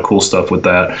a lot of cool stuff with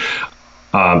that.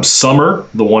 Summer,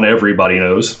 the one everybody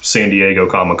knows, San Diego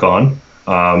Comic Con,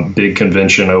 big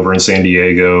convention over in San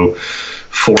Diego.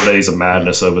 4 days of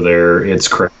madness over there. It's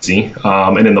crazy.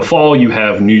 And in the fall, you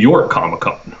have New York Comic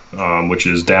Con, which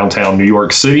is downtown New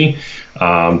York City.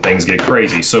 Things get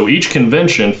crazy. So each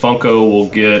convention, Funko will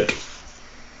get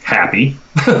happy.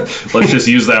 Let's just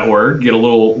use that word. Get a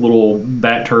little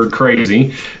bat turd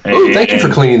crazy. Ooh, thank you for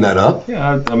cleaning that up.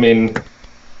 Yeah, I mean,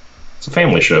 it's a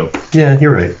family show. Yeah,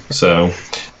 you're right. So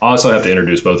I also have to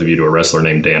introduce both of you to a wrestler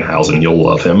named Dan Housen. You'll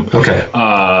love him. Okay.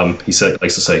 He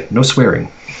likes to say, no swearing.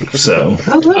 So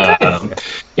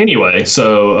anyway,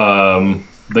 so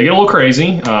they get a little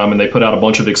crazy, and they put out a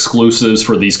bunch of exclusives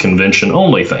for these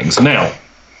convention-only things. Now,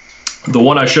 the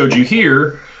one I showed you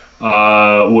here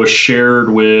was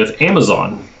shared with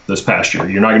Amazon this past year.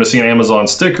 You're not going to see an Amazon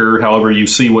sticker. However, you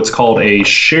see what's called a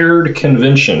shared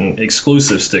convention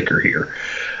exclusive sticker here.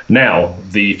 Now,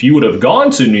 if you would have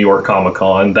gone to New York Comic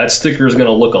Con, that sticker is going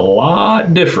to look a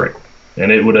lot different. And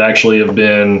it would actually have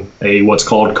been a what's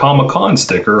called Comic-Con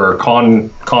sticker or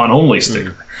con-only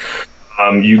sticker.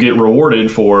 You get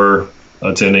rewarded for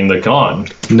attending the con.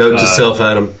 Note to self,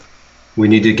 Adam. We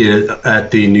need to get it at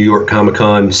the New York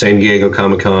Comic-Con, San Diego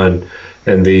Comic-Con,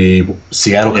 and the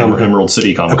Seattle Comic-Con. Emerald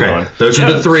City Comic-Con. Okay. Those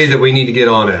are the 3 that we need to get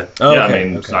on at. Oh, yeah,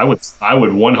 okay. I would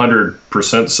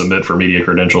 100% submit for media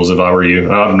credentials if I were you.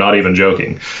 I'm not even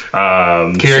joking.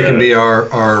 Kerry can be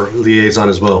our liaison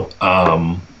as well.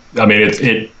 I mean,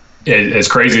 it as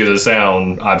crazy as it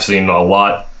sounds, I've seen a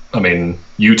lot. I mean,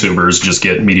 YouTubers just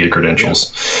get media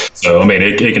credentials. Yeah. So, I mean,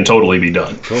 it can totally be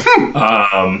done. Cool.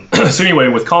 So anyway,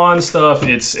 with con stuff,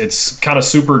 it's kind of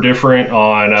super different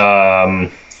on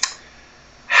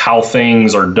how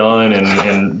things are done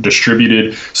and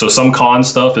distributed. So some con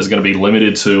stuff is going to be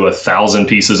limited to 1,000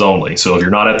 pieces only. So if you're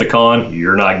not at the con,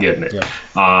 you're not getting it.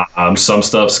 Yeah. Some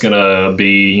stuff's going to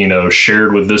be,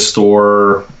 shared with this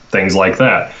store, things like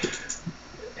that.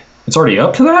 It's already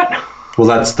up to that? Well,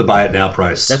 that's the buy it now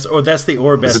price. That's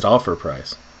the best offer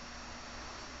price.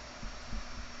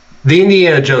 The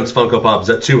Indiana Jones Funko Pop is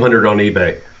at $200 on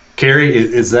eBay. Kerry,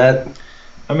 is that?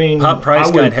 I mean, Pop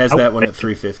Price Guide has that one at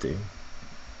 $350.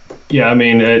 Yeah, I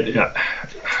mean, you're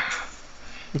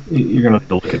gonna have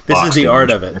to look at. This is the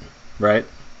art of it, right?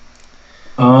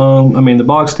 I mean, the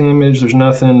box damage, there's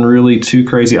nothing really too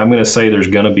crazy. I'm going to say there's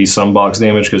going to be some box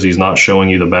damage because he's not showing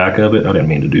you the back of it. I didn't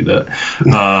mean to do that.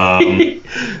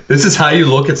 This is how you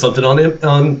look at something on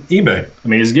eBay. I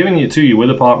mean, he's giving it to you with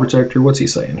a pop protector. What's he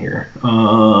saying here?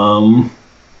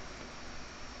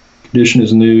 Condition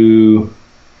is new.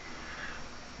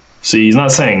 See, he's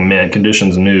not saying mint,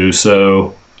 conditions new.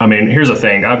 So, I mean, here's the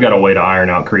thing. I've got a way to iron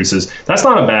out creases. That's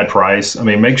not a bad price. I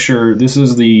mean, make sure this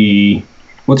is the,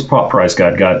 what's Pop Price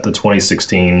Guide got? The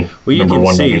 2016 Well, you number can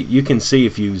one. see. You can see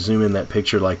if you zoom in that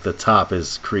picture, like the top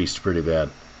is creased pretty bad.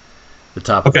 The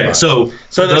top. of the Okay, box. so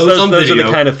those on are the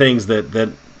video, kind of things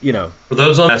that you know. for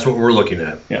those on, that's what we're looking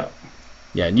at. Yeah.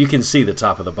 Yeah, and you can see the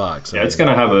top of the box. Yeah, it's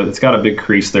got a big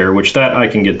crease there, which that I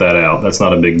can get that out. That's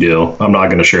not a big deal. I'm not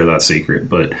going to share that secret,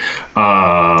 but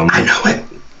I know it.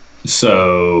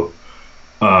 so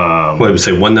What did we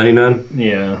say? $199.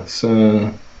 yeah,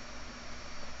 so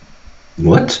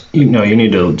What? you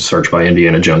need to search by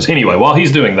Indiana Jones. Anyway, while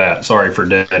he's doing that, sorry for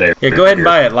dead air. Yeah, go ahead and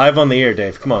buy it live on the air,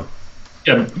 Dave. Come on.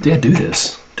 Yeah, do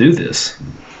this. Do this.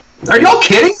 Are y'all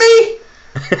kidding me?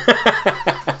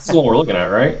 That's what we're looking at,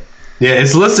 right? Yeah,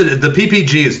 it's listed. The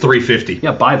PPG is $350.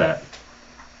 Yeah, buy that.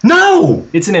 No.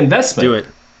 It's an investment. Do it.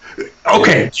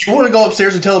 Okay. Do you want to go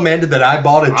upstairs and tell Amanda that I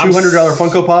bought a $200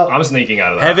 Funko Pop? I'm sneaking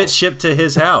out of that. Have it shipped to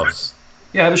his house.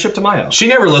 Yeah, have it shipped to my house. She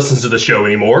never listens to the show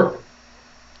anymore.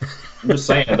 I'm just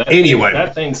saying that. Anyway.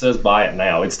 That thing says buy it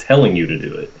now. It's telling you to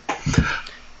do it.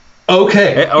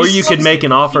 Okay. Or you could make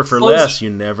an offer for less. You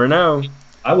never know.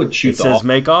 I would shoot It the says offer.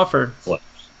 make offer.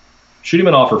 Shoot him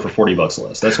an offer for $40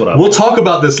 less. That's what I would. We'll talk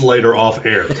about this later off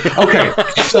air. Okay.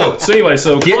 So Anyway,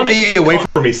 get me away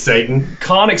from me, Satan.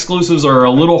 con exclusives are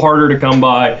a little harder to come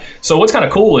by. So what's kind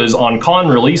of cool is on con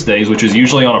release days, which is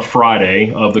usually on a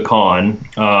Friday of the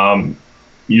con,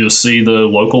 you'll see the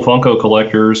local Funko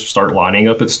collectors start lining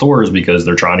up at stores because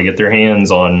they're trying to get their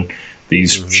hands on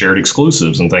these shared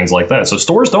exclusives and things like that. So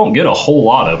stores don't get a whole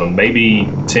lot of them, maybe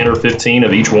 10 or 15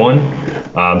 of each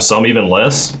one, some even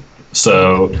less.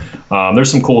 So there's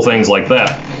some cool things like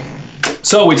that.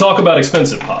 So we talk about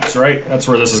expensive pops, right? That's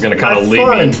where this is going to kind of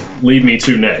lead me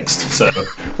to next. So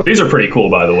these are pretty cool,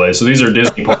 by the way. So these are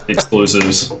Disney Park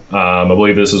exclusives. I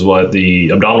believe this is what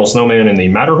the Abdominal Snowman and the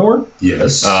Matterhorn.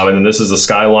 Yes. And then this is the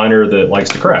Skyliner that likes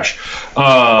to crash.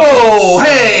 Oh,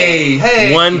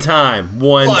 hey. One time.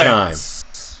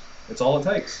 It's all it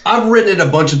takes. I've written it a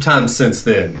bunch of times since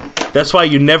then. That's why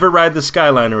you never ride the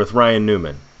Skyliner with Ryan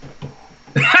Newman.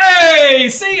 Hey,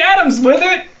 see, Adam's with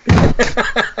it.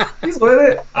 He's with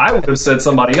it. I would have said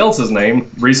somebody else's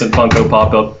name. Recent Funko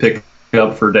pop-up pick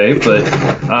up for Dave, but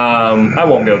I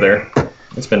won't go there.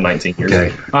 It's been 19 years.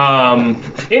 Okay.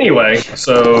 Anyway,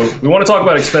 so we want to talk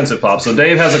about expensive pops. So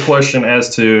Dave has a question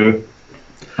as to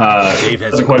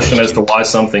why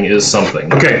something is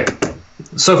something. Okay.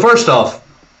 So first off,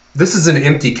 this is an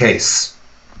empty case.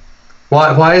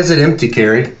 Why is it empty,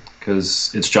 Carrie?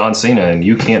 Because it's John Cena and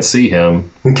you can't see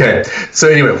him. Okay. So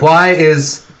anyway, why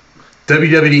is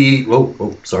WWE?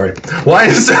 Why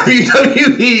is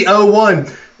WWE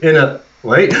 01 in a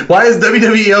wait? Why is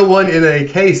WWE 01 in a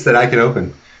case that I can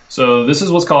open? So this is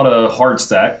what's called a hard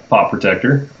stack pop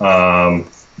protector. I'm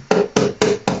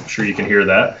sure you can hear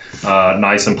that.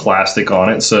 Nice and plastic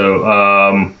on it.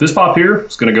 So this pop here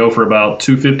is going to go for about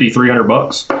 $250,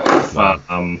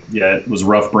 $300. Yeah, it was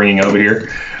rough bringing over here.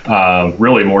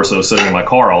 Really more so sitting in my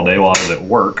car all day while I was at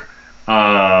work.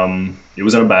 It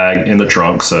was in a bag in the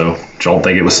trunk, so don't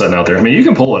think it was sitting out there. I mean, you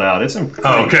can pull it out. It's in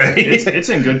it's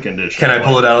in good condition. Can I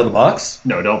pull it out of the box?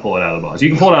 No, don't pull it out of the box. You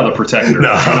can pull it out of the protector.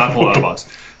 No. Do not pull it out of the box.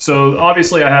 So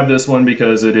obviously I have this one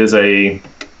because it is a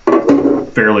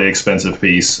fairly expensive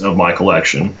piece of my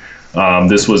collection.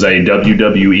 This was a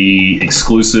WWE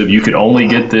exclusive. You could only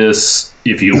get this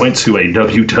if you went to a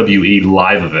WWE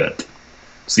live event.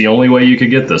 It's the only way you could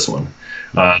get this one.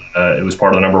 It was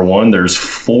part of the number one. There's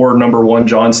 4 number one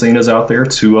John Cena's out there.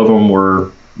 2 of them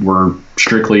were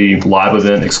strictly live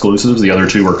event exclusives. The other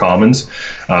 2 were commons.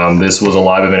 This was a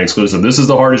live event exclusive. This is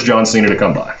the hardest John Cena to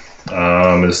come by.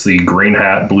 It's the green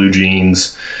hat, blue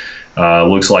jeans.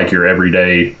 Looks like your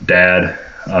everyday dad.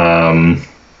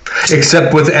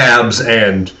 Except with abs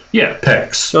and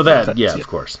pecs. So that, yeah, of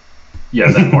course. Yeah,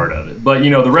 that part of it. But,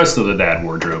 the rest of the dad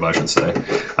wardrobe, I should say.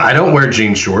 I don't wear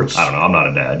jean shorts. I don't know. I'm not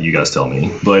a dad. You guys tell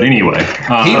me. But anyway.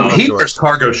 He wears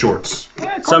cargo shorts.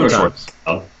 Cargo shorts.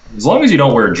 As long as you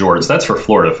don't wear jorts. That's for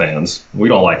Florida fans. We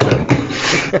don't like them.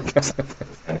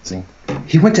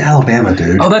 He went to Alabama,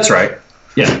 dude. Oh, that's right.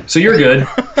 Yeah. So you're good.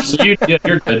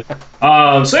 You're good.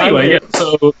 So anyway,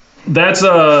 so that's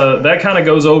that kind of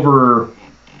goes over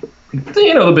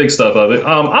the big stuff of it.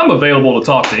 I'm available to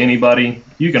talk to anybody.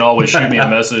 You can always shoot me a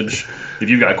message if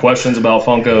you've got questions about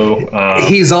Funko.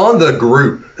 He's on the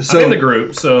group. So I'm in the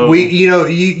group. So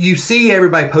you see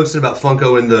everybody posting about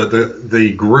Funko in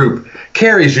the group.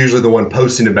 Carrie's usually the one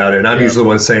posting about it, and I'm usually the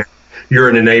one saying, you're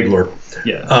an enabler.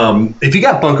 Yeah. If you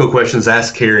got Funko questions,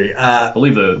 ask Carrie. I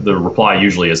believe the reply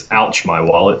usually is "ouch, my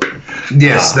wallet."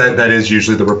 Yes, that is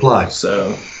usually the reply.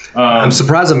 So I'm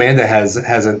surprised Amanda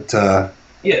hasn't.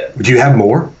 yeah. Do you have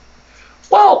more?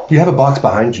 Well, You have a box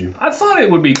behind you. I thought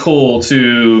it would be cool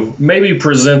to maybe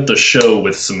present the show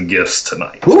with some gifts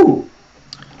tonight. Ooh,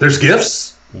 there's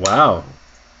gifts. Wow.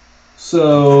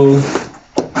 So,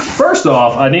 first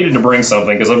off, I needed to bring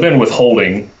something because I've been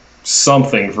withholding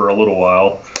something for a little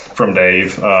while from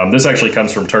Dave. This actually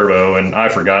comes from Turbo, and I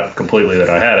forgot completely that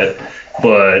I had it.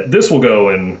 But this will go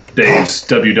in Dave's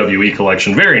WWE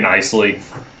collection very nicely.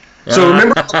 So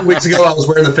remember a couple weeks ago I was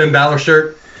wearing the Finn Balor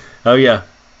shirt? Oh, yeah.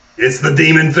 It's the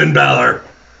Demon Finn Balor.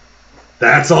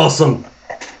 That's awesome.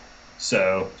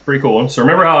 So, it's pretty cool. So,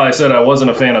 remember how I said I wasn't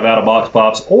a fan of out-of-box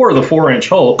pops or the 4-inch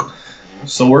Hulk?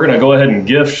 So, we're going to go ahead and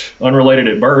gift, unrelated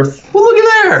at birth, Well, look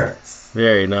at there.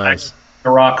 Very nice. the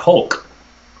Rock Hulk.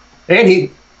 And he's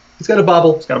got a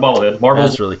bobble. It's got a bobblehead.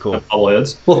 Marvel's That's really cool.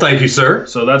 bobbleheads. Well, thank you, sir.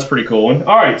 So, that's a pretty cool one.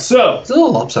 All right, so It's a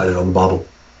little lopsided on the bobble.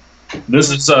 this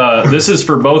is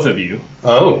for both of you.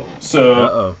 Oh. So,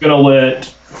 Uh-oh.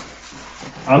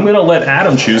 I'm gonna let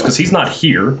Adam choose because he's not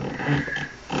here.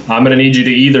 I'm gonna need you to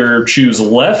either choose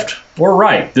left or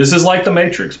right. This is like the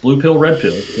Matrix, blue pill, red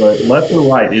pill. But left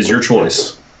or right is your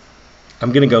choice.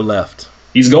 I'm going to go left.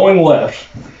 He's going left.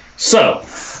 So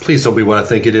Please don't be what I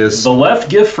think it is. the left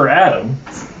gift for Adam.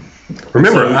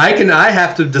 Remember, So- I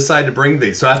have to decide to bring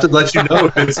these, so I have to let you know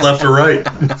if it's left or right.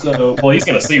 So well, he's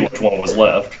gonna see which one was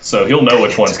left, so he'll know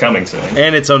which one's coming to him.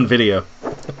 And it's on video.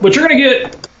 But you're gonna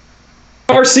get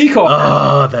RC car.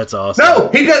 Oh, that's awesome. No,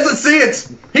 he doesn't see it.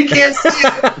 He can't see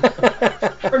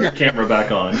it. Turn your camera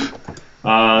back on.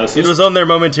 So It was on there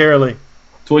momentarily.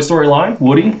 Toy Story line,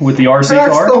 Woody with the RC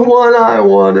That's car. the one I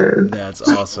wanted. That's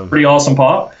awesome. Pretty awesome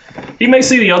pop. He may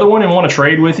see the other one and want to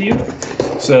trade with you.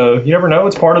 So you never know.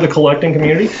 It's part of the collecting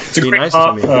community. It's a Be great nice to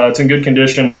pop. me. It's in good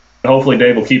condition. Hopefully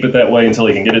Dave will keep it that way until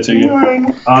he can get it to you.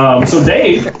 So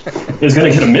Dave is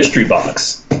going to get a mystery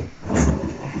box.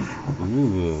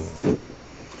 Ooh.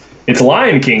 It's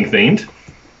Lion King themed.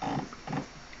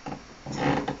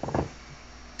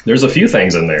 There's a few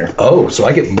things in there. Oh, so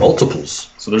I get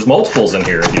multiples. So there's multiples in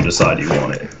here if you decide you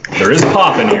want it. There is a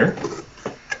pop in here.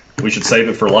 We should save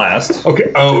it for last.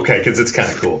 Okay. Oh, okay, because it's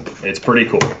kind of cool. It's pretty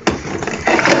cool.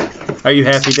 Are you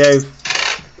happy, Dave?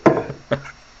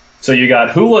 So you got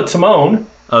Hula Timon.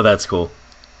 Oh, that's cool.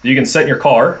 You can set in your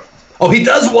car. Oh, he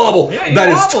does wobble. Yeah, he That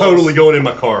is wobbles. totally going in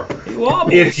my car. You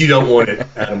wobble. If you don't want it,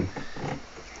 Adam.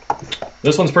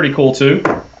 This one's pretty cool too.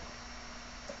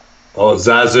 Oh,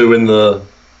 Zazu in the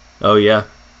Oh, yeah.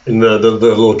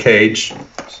 little cage.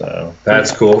 So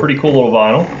That's cool. Pretty cool little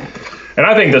vinyl. And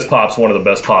I think this pop's one of the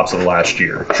best pops of last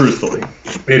year, truthfully.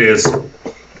 It is.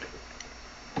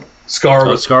 Scar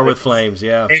Oh, with Scar with Flames,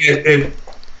 yeah.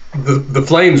 the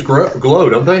flames glow,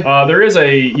 don't they? There is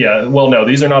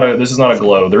this is not a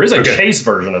glow. There is a Okay. chase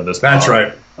version of this That's pop.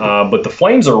 right. But the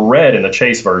flames are red in the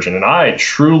chase version, and I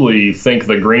truly think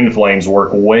the green flames work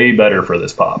way better for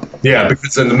this pop. Yeah,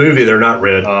 because in the movie they're not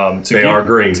red. They are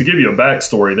green. To give you a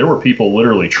backstory, there were people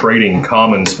literally trading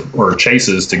commons or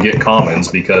chases to get commons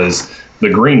because the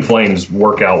green flames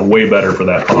work out way better for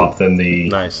that pop than the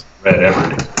Nice. red ever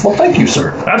did. Well, thank you,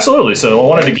 sir. Absolutely. So I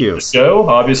wanted Thank to you. get the show,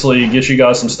 obviously get you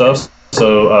guys some stuff.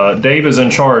 So Dave is in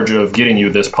charge of getting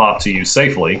you this pop to you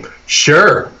safely.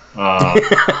 Sure.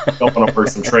 Don't want to work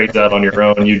some trades out on your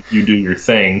own. You do your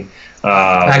thing.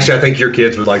 Actually, I think your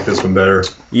kids would like this one better.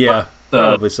 Yeah,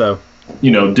 probably so.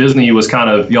 Disney was kind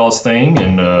of y'all's thing,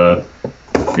 and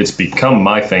it's become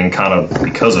my thing kind of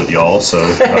because of y'all. So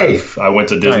Hey. I went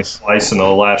to Disney Nice. twice in the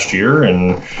last year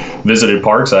and visited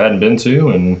parks I hadn't been to,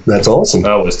 and That's awesome.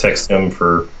 I always text him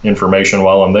for information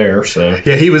while I'm there. So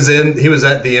Yeah, he was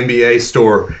at the NBA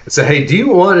store and said, "Hey, do you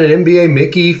want an NBA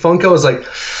Mickey Funko?" I was like,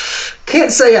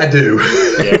 "Can't say I do."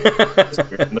 yeah.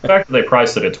 And the fact that they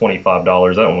priced it at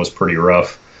 $25, that one was pretty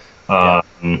rough.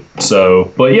 So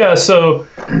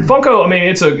Funko, I mean,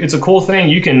 it's a cool thing.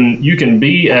 You can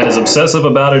be as obsessive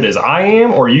about it as I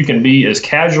am, or you can be as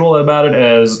casual about it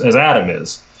as Adam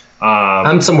is.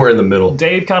 I'm somewhere in the middle.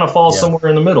 Dave kind of falls Yeah. somewhere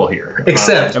in the middle here.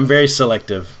 Except I'm very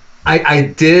selective.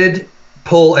 I did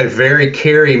pull a very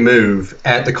Carrie move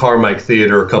at the Carmike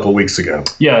Theater a couple weeks ago.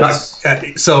 Yes.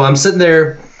 So I'm sitting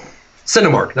there,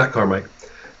 Cinemark, not Carmike,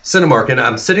 Cinemark, and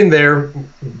I'm sitting there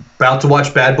about to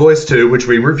watch Bad Boys 2, which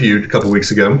we reviewed a couple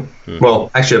weeks ago. Well,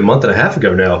 actually a month and a half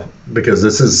ago now, because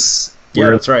this is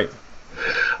Yeah, that's right.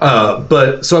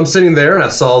 But so I'm sitting there, and I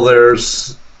saw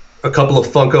there's a couple of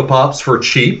Funko Pops for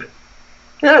cheap.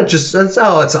 Yeah,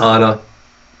 it's Anna.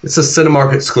 It's a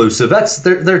Cinemark exclusive.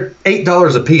 They're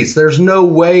 $8 a piece. There's no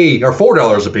way, or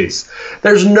 $4 a piece.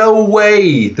 There's no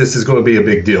way this is going to be a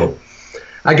big deal.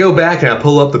 I go back and I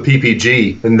pull up the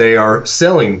PPG, and they are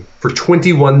selling for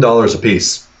 $21 a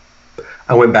piece.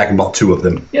 I went back and bought 2 of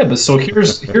them. Yeah, but so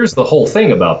here's the whole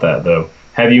thing about that, though.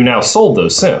 Have you now sold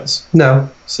those since? No.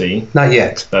 See? Not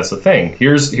yet. That's the thing.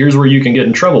 Here's where you can get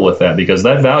in trouble with that, because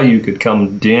that value could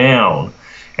come down.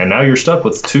 And now you're stuck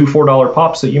with 2 $4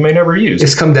 pops that you may never use.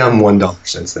 It's come down $1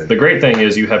 since then. The great thing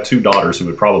is you have 2 daughters who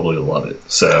would probably love it.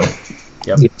 So,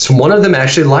 So one of them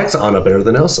actually likes Anna better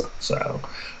than Elsa.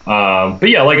 But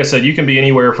yeah, like I said, you can be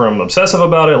anywhere from obsessive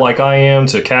about it like I am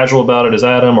to casual about it as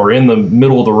Adam, or in the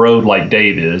middle of the road like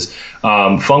Dave is.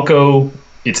 Funko,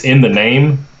 it's in the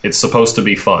name. It's supposed to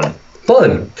be fun.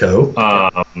 Funko.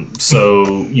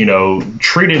 So,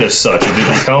 treat it as such. If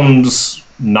it becomes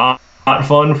not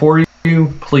fun for you,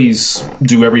 please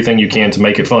do everything you can to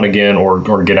make it fun again,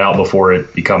 or get out before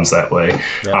it becomes that way.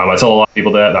 Yeah. I tell a lot of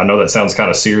people that. I know that sounds kind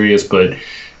of serious, but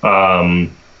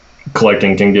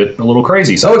collecting can get a little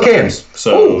crazy sometimes. Oh, it can.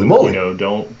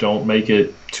 So, don't make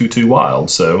it too wild.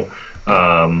 So,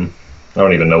 I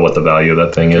don't even know what the value of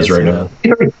that thing is right now.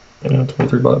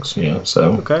 $23. Yeah.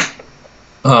 So. Okay.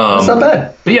 That's not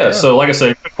bad. But yeah, so like I said,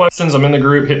 if you have questions, I'm in the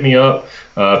group. Hit me up.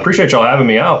 Appreciate y'all having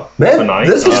me out tonight.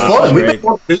 This was fun. We've been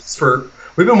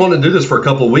wanting to do this for a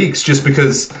couple of weeks, just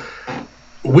because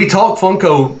we talk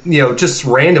Funko, just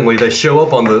randomly. They show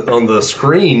up on the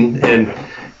screen, and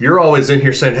you're always in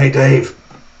here saying, "Hey, Dave,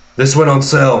 this went on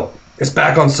sale. It's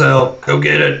back on sale. Go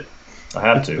get it." I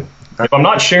have to. If I'm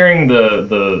not sharing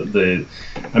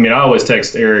I always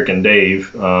text Eric and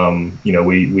Dave.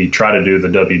 We try to do the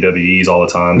WWEs all the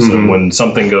time. So when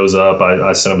something goes up,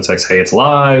 I send them a text, "Hey, it's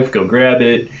live. Go grab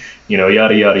it."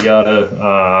 Yada yada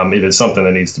yada. If it's something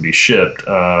that needs to be shipped,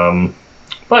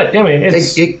 but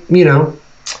it's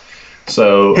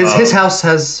So his house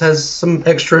has some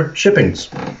extra shippings.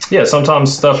 Yeah,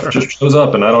 sometimes stuff just shows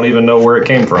up and I don't even know where it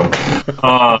came from.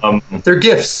 They're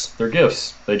gifts. They're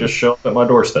gifts. They just show up at my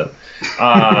doorstep.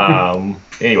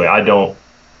 Anyway, I don't.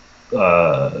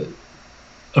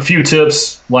 A few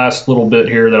tips, last little bit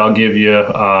here that I'll give you.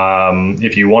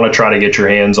 If you want to try to get your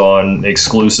hands on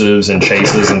exclusives and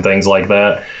chases and things like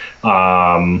that,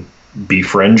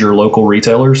 befriend your local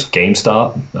retailers,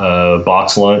 GameStop,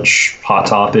 Box Lunch, Hot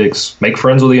Topics. Make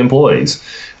friends with the employees.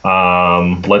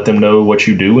 Let them know what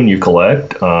you do and you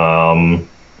collect.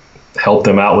 Help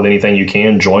them out with anything you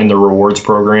can. Join the rewards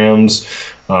programs.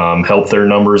 Help their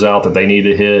numbers out that they need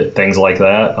to hit. Things like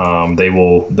that. They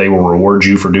will reward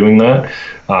you for doing that.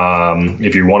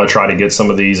 If you want to try to get some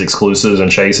of these exclusives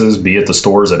and chases, be at the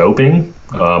stores at opening,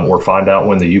 or find out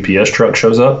when the UPS truck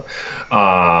shows up.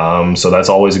 So that's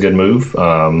always a good move.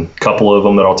 Couple of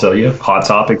them that I'll tell you. Hot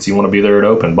Topics, you want to be there at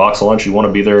open. Box Lunch, you want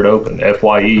to be there at open.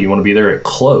 FYE, you want to be there at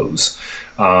close.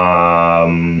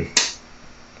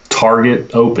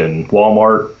 Target open.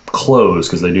 Walmart close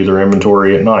because they do their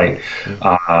inventory at night.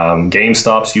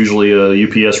 GameStop's usually a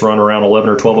UPS run around 11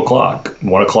 or 12 o'clock.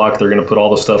 1 o'clock, they're going to put all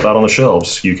the stuff out on the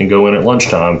shelves. You can go in at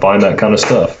lunchtime, find that kind of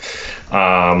stuff.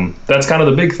 That's kind of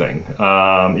the big thing.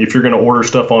 If you're going to order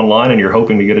stuff online and you're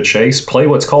hoping to get a chase, play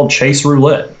what's called Chase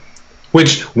Roulette.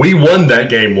 Which we won that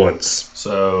game once.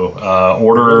 So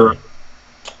order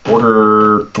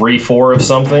 3-4 of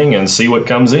something and see what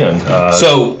comes in.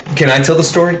 So can I tell the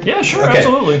story? Yeah, sure, okay.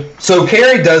 Absolutely. So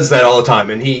Carrie does that all the time,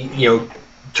 and he,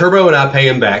 Turbo and I pay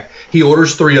him back. He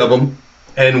orders 3 of them,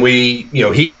 and he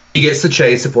gets the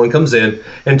chase if one comes in,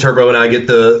 and Turbo and I get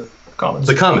the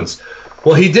commons.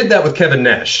 Well, he did that with Kevin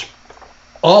Nash.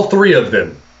 All 3 of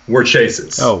them were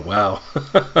chases. Oh wow!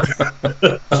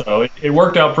 So it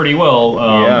worked out pretty well.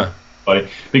 Yeah.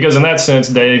 Because in that sense,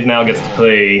 Dave now gets to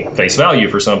pay face value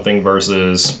for something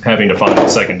versus having to find a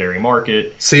secondary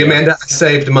market. See, Amanda, I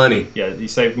saved money. Yeah, he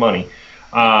saved money.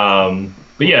 But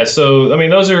yeah, so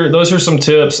those are some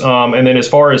tips. And then as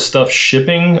far as stuff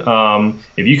shipping,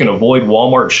 if you can avoid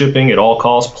Walmart shipping at all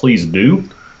costs, please do.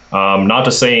 Not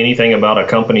to say anything about a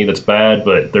company that's bad,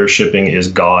 but their shipping is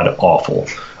god awful.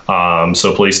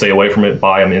 So please stay away from it.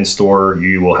 Buy them in store.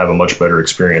 You will have a much better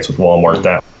experience with Walmart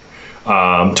that way.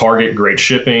 Target, great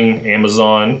shipping.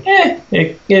 Amazon,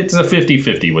 it's a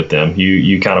 50-50 with them.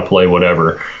 You kind of play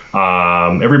whatever.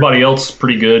 Everybody else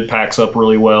pretty good, packs up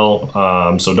really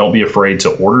well. So don't be afraid to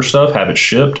order stuff, have it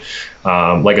shipped.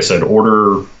 Like I said,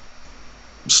 order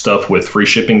stuff with free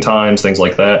shipping times, things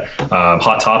like that.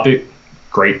 Hot Topic,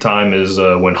 great time is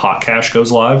when Hot Cash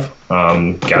goes live.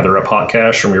 gather up hot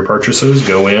cash from your purchases,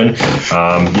 go in. You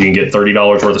can get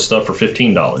 $30 worth of stuff for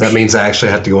 $15. That means I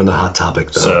actually have to go into Hot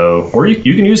Topic, though. So, or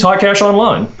you can use hot cash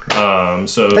online.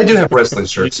 So they do have wrestling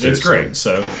shirts, too. It's great.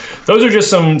 So those are just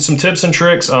some tips and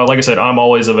tricks. Like I said, I'm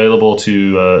always available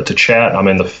to chat. I'm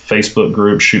in the Facebook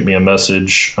group. Shoot me a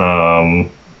message.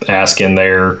 Ask in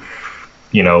there,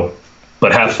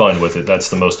 but have fun with it. That's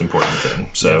the most important thing.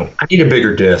 So I need a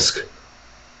bigger disc.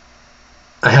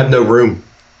 I have no room.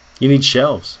 You need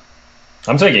shelves.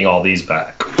 I'm taking all these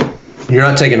back. You're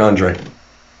not taking Andre.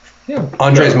 Yeah.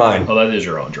 Andre's mine. Oh, that is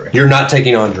your Andre. You're not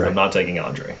taking Andre. I'm not taking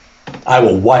Andre. I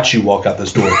will watch you walk out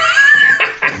this door.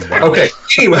 Okay,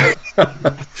 anyway.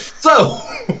 So,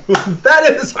 that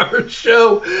is our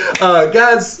show.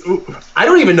 Guys, I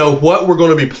don't even know what we're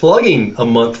going to be plugging a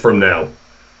month from now.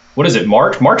 What is it,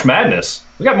 March? March Madness.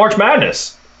 We got March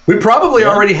Madness. We probably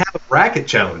already have a bracket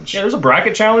challenge. Yeah, there's a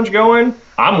bracket challenge going.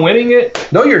 I'm winning it.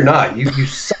 No, you're not. You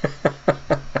suck.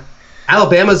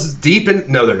 Alabama's deep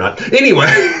in... No, they're not. Anyway.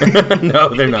 No,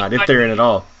 they're not, if they're in at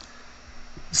all.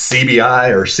 CBI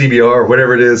or CBR or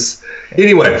whatever it is.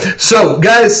 Anyway, so,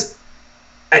 guys,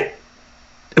 what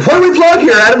do we plug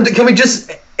here, Adam? Can we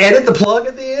just edit the plug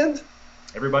at the end?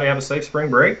 Everybody have a safe spring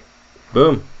break.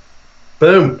 Boom.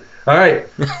 Boom. All right.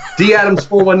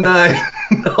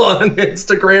 DAdams419 on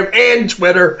Instagram and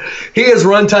Twitter. He is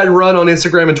Run Tide Run on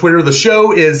Instagram and Twitter. The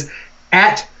show is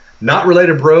at Not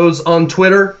Related Bros on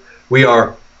Twitter. We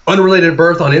are Unrelated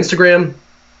Birth on Instagram.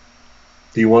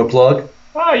 Do you want to plug?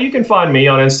 You can find me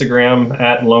on Instagram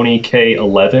at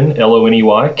LoneyK11,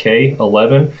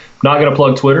 LoneyK11. Not going to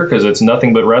plug Twitter because it's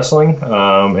nothing but wrestling,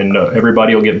 and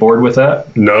everybody will get bored with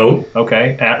that. No.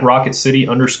 Okay, at Rocket City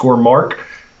 _Mark.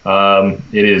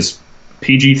 It is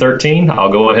PG-13.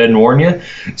 I'll go ahead and warn you.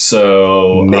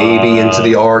 So maybe into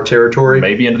the R territory.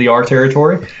 Maybe into the R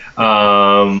territory.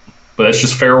 But that's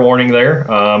just fair warning there.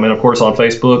 And of course on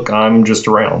Facebook, I'm just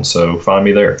around. So find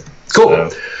me there. Cool.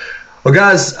 So. Well,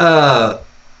 guys,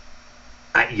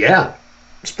 yeah,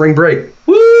 spring break.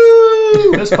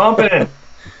 Woo! Just pumping.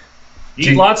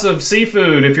 Eat lots of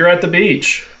seafood if you're at the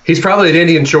beach. He's probably at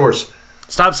Indian Shores.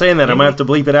 Stop saying that. I'm going to have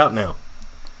to bleep it out now.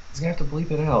 He's going to have to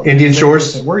bleep it out. Indian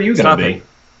Shores? Where are you going to be?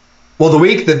 Well, the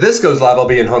week that this goes live, I'll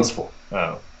be in Huntsville.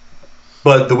 Oh.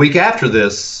 But the week after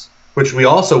this, which we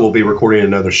also will be recording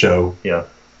another show, yeah,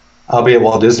 I'll be at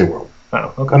Walt Disney World.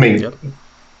 Oh, okay. I mean,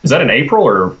 is that in April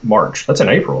or March? That's in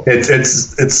April. It's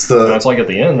the. That's like at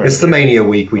the end. Right? It's the Mania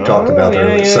week we talked about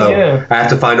earlier. So I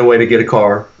have to find a way to get a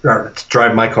car or to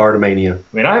drive my car to Mania. I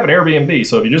mean, I have an Airbnb,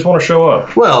 so if you just want to show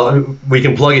up, well, we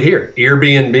can plug it here.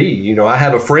 Airbnb. I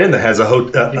have a friend that has a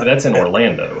hotel. Yeah, that's in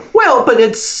Orlando. Well, but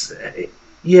it's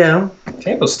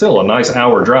Tampa's still a nice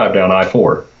hour drive down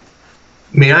I-4.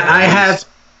 I mean,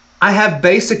 I have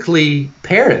basically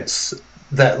parents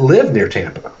that live near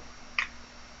Tampa.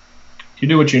 You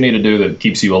do what you need to do that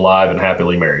keeps you alive and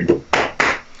happily married.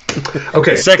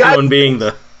 Okay. Second one being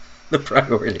the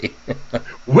priority.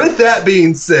 With that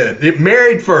being said,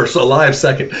 married first, alive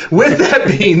second. With that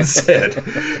being said,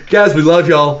 guys, we love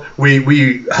y'all.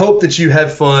 We hope that you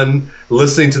had fun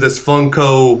listening to this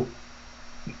Funko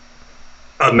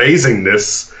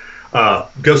amazingness.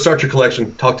 Go start your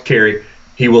collection. Talk to Kerry.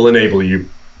 He will enable you.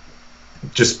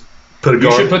 Just put a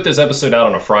guard. You should put this episode out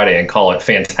on a Friday and call it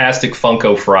Fantastic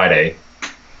Funko Friday.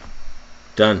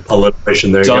 Done.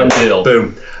 Alliteration there. Done deal.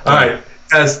 Boom. All right,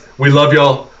 guys, we love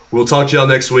y'all. We'll talk to y'all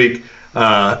next week.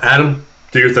 Adam,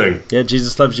 do your thing. Yeah,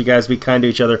 Jesus loves you guys. Be kind to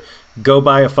each other. Go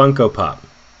buy a Funko Pop.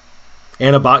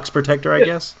 And a box protector, I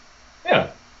guess.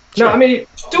 Yeah. Sure. No, I mean,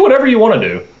 do whatever you want to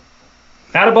do.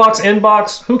 Out of box, in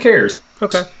box, who cares?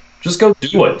 Okay. Just go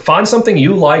do it. Find something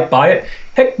you like, buy it.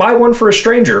 Heck, buy one for a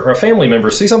stranger or a family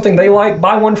member. See something they like,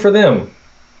 buy one for them.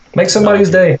 Make somebody's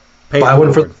day. Buy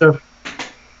one for them.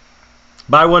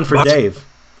 Buy one for Dave.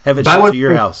 Have it shipped to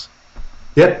your house.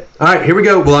 Yep. All right, here we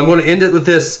go. Well, I'm going to end it with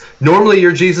this. Normally,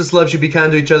 your Jesus loves you, be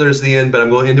kind to each other is the end, but I'm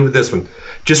going to end it with this one.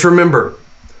 Just remember,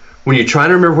 when you're trying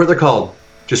to remember what they're called,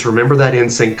 just remember that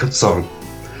NSYNC song.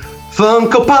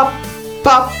 Funko Pop,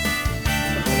 Pop.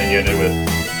 And you end it with,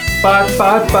 bye,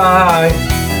 bye, bye.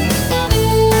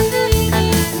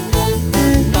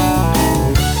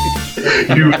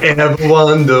 You ever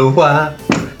wonder why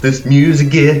this music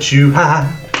gets you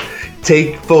high?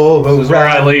 Take for a This is where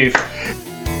I ride. leave.